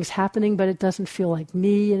everything's happening, but it doesn't feel like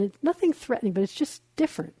me. And nothing threatening, but it's just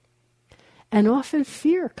different. And often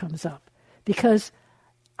fear comes up because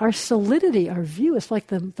our solidity, our view, is like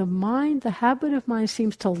the mind, the habit of mind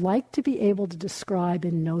seems to like to be able to describe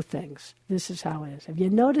and know things. This is how it is. Have you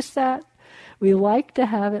noticed that? We like to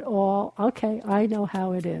have it all, okay, I know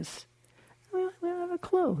how it is. We don't have a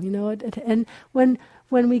clue, And when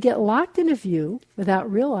we get locked in a view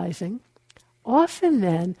without realizing, often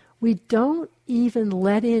then we don't even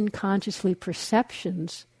let in consciously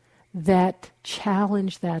perceptions that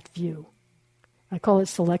challenge that view. I call it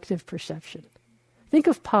selective perception. Think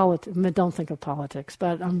of politics. Don't think of politics,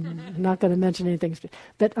 but I'm not going to mention anything.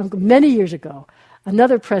 But many years ago,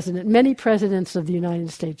 many presidents of the United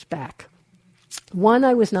States back, one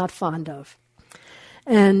I was not fond of.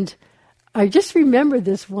 And I just remember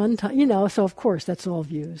this one time, so of course that's all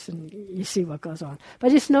views and you see what goes on. But I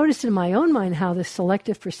just noticed in my own mind how this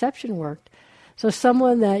selective perception worked. So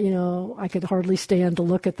someone that, I could hardly stand to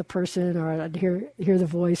look at the person, or I'd hear the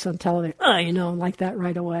voice on television, and like that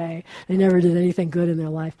right away. They never did anything good in their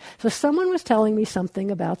life. So someone was telling me something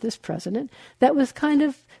about this president that was kind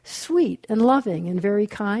of sweet and loving and very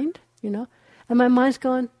kind, and my mind's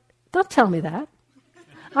going, don't tell me that.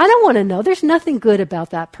 I don't want to know. There's nothing good about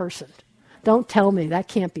that person. Don't tell me. That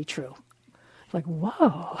can't be true. It's like,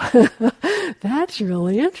 whoa, that's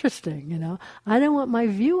really interesting, I don't want my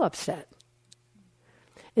view upset.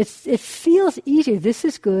 It feels easier. This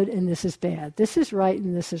is good and this is bad. This is right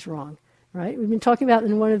and this is wrong, right? We've been talking about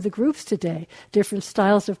in one of the groups today, different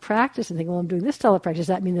styles of practice and thinking, well, I'm doing this style of practice. Does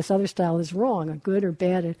that mean this other style is wrong or good or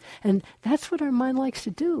bad? And that's what our mind likes to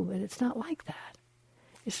do, and it's not like that.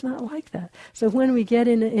 It's not like that. So when we get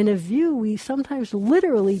in a view, we sometimes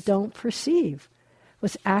literally don't perceive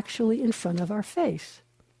what's actually in front of our face.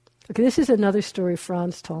 Okay, this is another story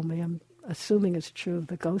Franz told me. I'm assuming it's true.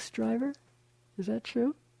 The ghost driver. Is that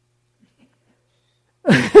true?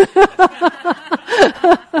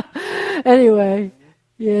 Anyway,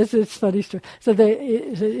 yes, it's a funny story. So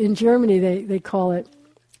in Germany, they call it,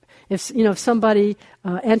 if somebody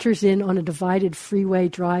enters in on a divided freeway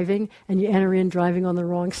driving and you enter in driving on the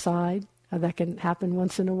wrong side, that can happen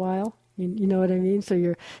once in a while. You know what I mean?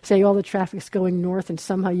 So say all the traffic's going north and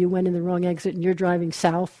somehow you went in the wrong exit and you're driving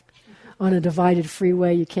south on a divided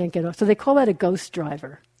freeway, you can't get off. So they call that a ghost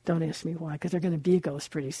driver. Don't ask me why, because they're going to be a ghost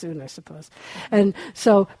pretty soon, I suppose. And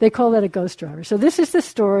so they call that a ghost driver. So this is the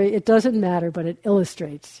story. It doesn't matter, but it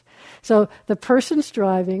illustrates. So the person's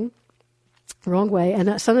driving wrong way,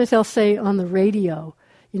 and sometimes they'll say on the radio,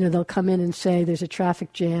 they'll come in and say there's a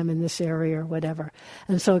traffic jam in this area or whatever.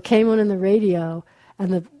 And so it came on in the radio,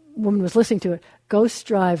 and the woman was listening to it, ghost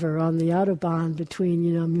driver on the Autobahn between,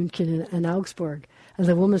 München and Augsburg. And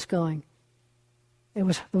the woman's going,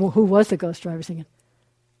 who was the ghost driver singing?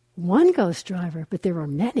 One ghost driver, but there are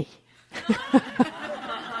many.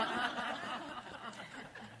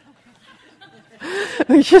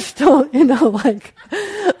 We just don't,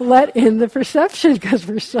 let in the perception because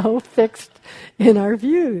we're so fixed in our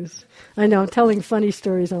views. I know I'm telling funny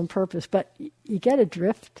stories on purpose, but you get a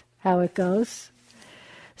drift how it goes.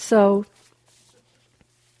 So,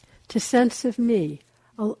 to sense of me,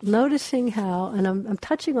 noticing how, and I'm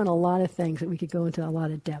touching on a lot of things that we could go into a lot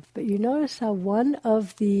of depth, but you notice how one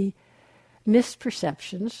of the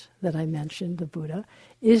misperceptions that I mentioned, the Buddha,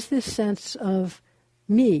 is this sense of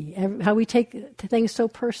me, how we take things so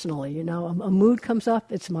personally. A mood comes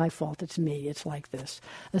up, it's my fault, it's me, it's like this.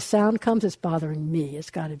 A sound comes, it's bothering me, it's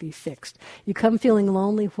got to be fixed. You come feeling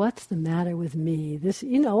lonely, what's the matter with me? This,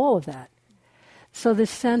 all of that. So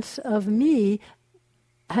this sense of me,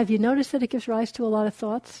 have you noticed that it gives rise to a lot of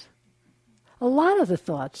thoughts? A lot of the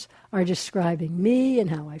thoughts are describing me and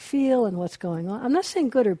how I feel and what's going on. I'm not saying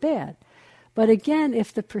good or bad. But again,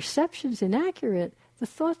 if the perception's inaccurate, the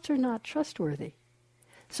thoughts are not trustworthy.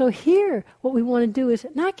 So here, what we want to do is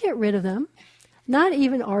not get rid of them, not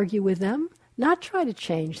even argue with them, not try to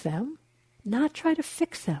change them, not try to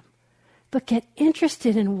fix them, but get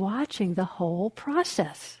interested in watching the whole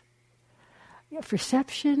process.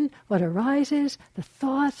 Perception, what arises, the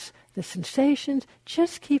thoughts, the sensations,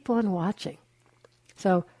 just keep on watching.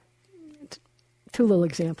 So, two little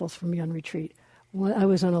examples from me on retreat. I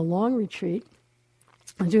was on a long retreat.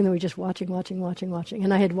 I was doing that, we were just watching.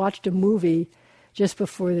 And I had watched a movie just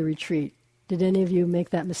before the retreat. Did any of you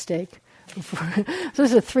make that mistake before? So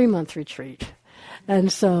this is a 3-month retreat. And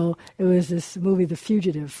so it was this movie, The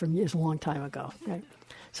Fugitive, from a long time ago, right?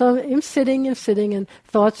 So I'm sitting, and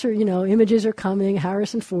thoughts are, images are coming,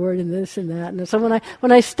 Harrison Ford and this and that. And so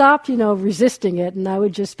when I stopped, resisting it, and I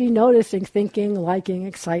would just be noticing, thinking, liking,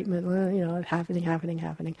 excitement,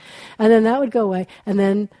 happening. And then that would go away. And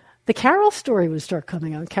then the Carol story would start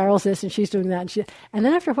coming on. Carol's this and she's doing that. And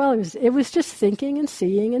then after a while, it was just thinking and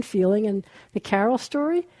seeing and feeling. And the Carol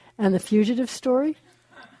story and the fugitive story,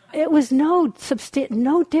 it was no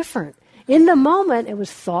different. In the moment, it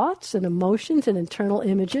was thoughts and emotions and internal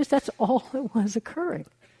images. That's all that was occurring.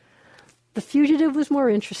 The fugitive was more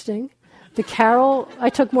interesting. The Carol,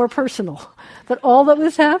 I took more personal. But all that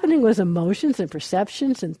was happening was emotions and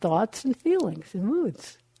perceptions and thoughts and feelings and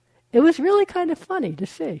moods. It was really kind of funny to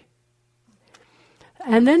see.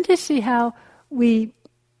 And then to see how we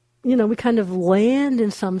kind of land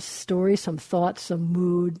in some story, some thought, some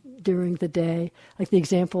mood during the day. Like the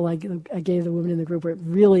example I gave the women in the group were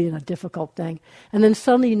really in a difficult thing. And then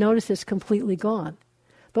suddenly you notice it's completely gone.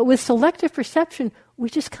 But with selective perception, we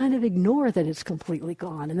just kind of ignore that it's completely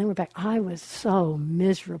gone. And then we're back, I was so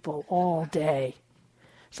miserable all day.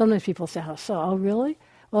 Sometimes people say, oh, really?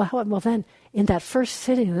 Well, then in that first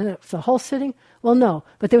sitting, the whole sitting, well, no.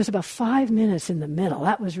 But there was about 5 minutes in the middle.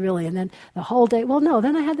 That was really, and then the whole day, well, no.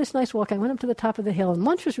 Then I had this nice walk. I went up to the top of the hill, and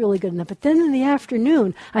lunch was really good enough. But then in the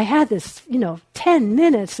afternoon, I had this, 10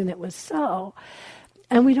 minutes, and it was so.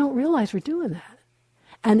 And we don't realize we're doing that.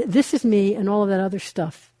 And this is me, and all of that other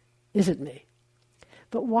stuff isn't me.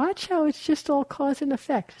 But watch how it's just all cause and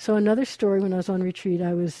effect. So another story, when I was on retreat,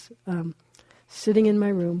 I was sitting in my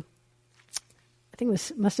room. I think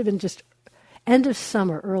it must have been just end of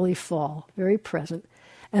summer, early fall, very present.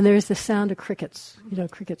 And there's the sound of crickets.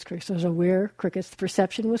 Crickets. So I was aware crickets. The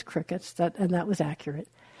perception was crickets, and that was accurate.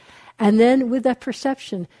 And then with that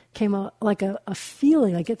perception came a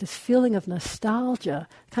feeling. I get this feeling of nostalgia,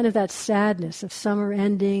 kind of that sadness of summer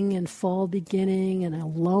ending and fall beginning, and a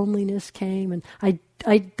loneliness came. And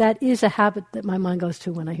that is a habit that my mind goes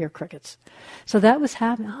to when I hear crickets. So that was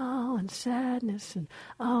happening. Oh, and sadness, and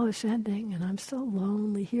it's ending, and I'm so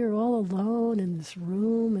lonely here, all alone in this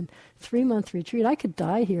room, and 3-month retreat. I could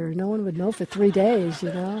die here. No one would know for 3 days,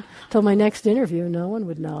 till my next interview. No one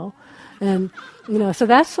would know. And, so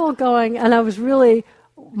that's all going, and I was really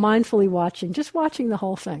mindfully watching the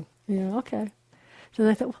whole thing. Okay. So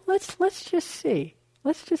then I thought, well, let's just see.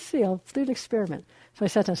 I'll do an experiment. So I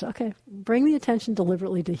sat down and said, okay, bring the attention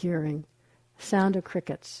deliberately to hearing sound of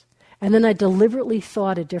crickets. And then I deliberately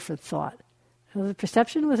thought a different thought. So the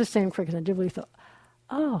perception was the same crickets. I deliberately thought,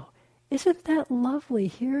 oh, isn't that lovely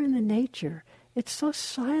here in the nature? It's so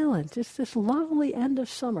silent. It's this lovely end of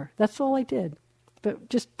summer. That's all I did. But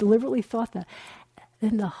just deliberately thought that.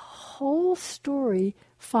 And the whole story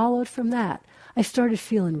followed from that. I started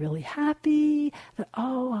feeling really happy, that,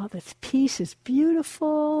 this peace is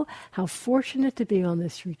beautiful, how fortunate to be on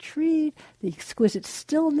this retreat, the exquisite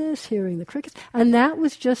stillness, hearing the crickets. And that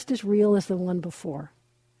was just as real as the one before,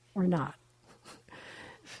 or not.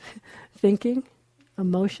 Thinking,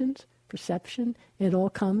 emotions, perception, it all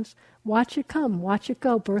comes. Watch it come, watch it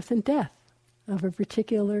go, birth and death of a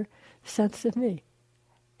particular sense of me.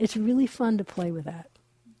 It's really fun to play with that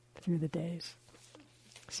through the days.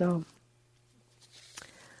 So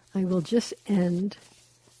I will just end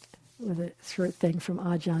with a short thing from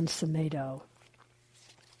Ajahn Sumedho.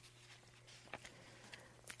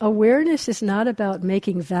 Awareness is not about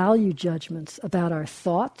making value judgments about our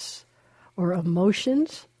thoughts or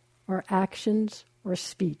emotions or actions or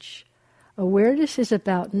speech. Awareness is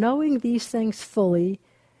about knowing these things fully,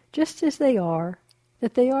 just as they are,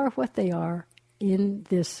 that they are what they are in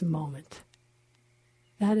this moment.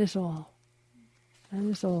 That is all. That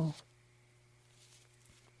is all.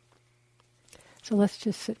 So let's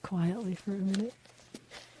just sit quietly for a minute.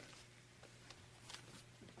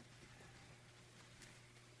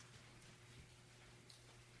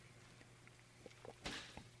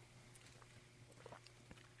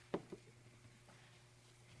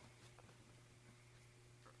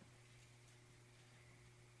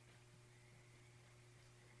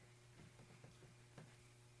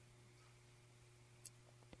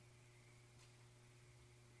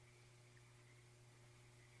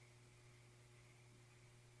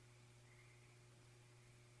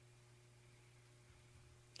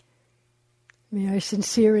 May our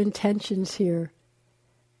sincere intentions here,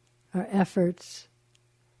 our efforts,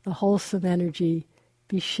 the wholesome energy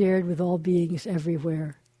be shared with all beings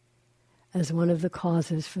everywhere as one of the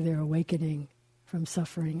causes for their awakening from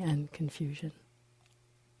suffering and confusion.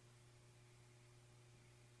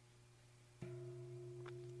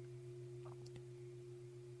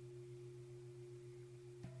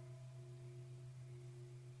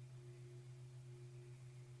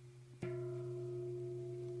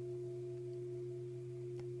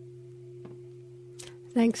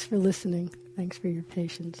 Thanks for listening. Thanks for your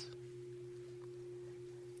patience.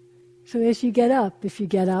 So as you get up, if you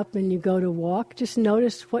get up and you go to walk, just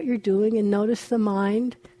notice what you're doing and notice the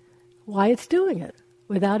mind, why it's doing it,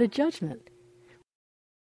 without a judgment.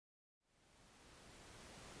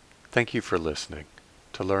 Thank you for listening.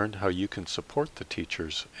 To learn how you can support the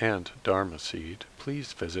teachers and Dharma Seed,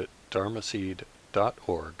 please visit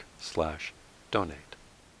dharmaseed.org/donate.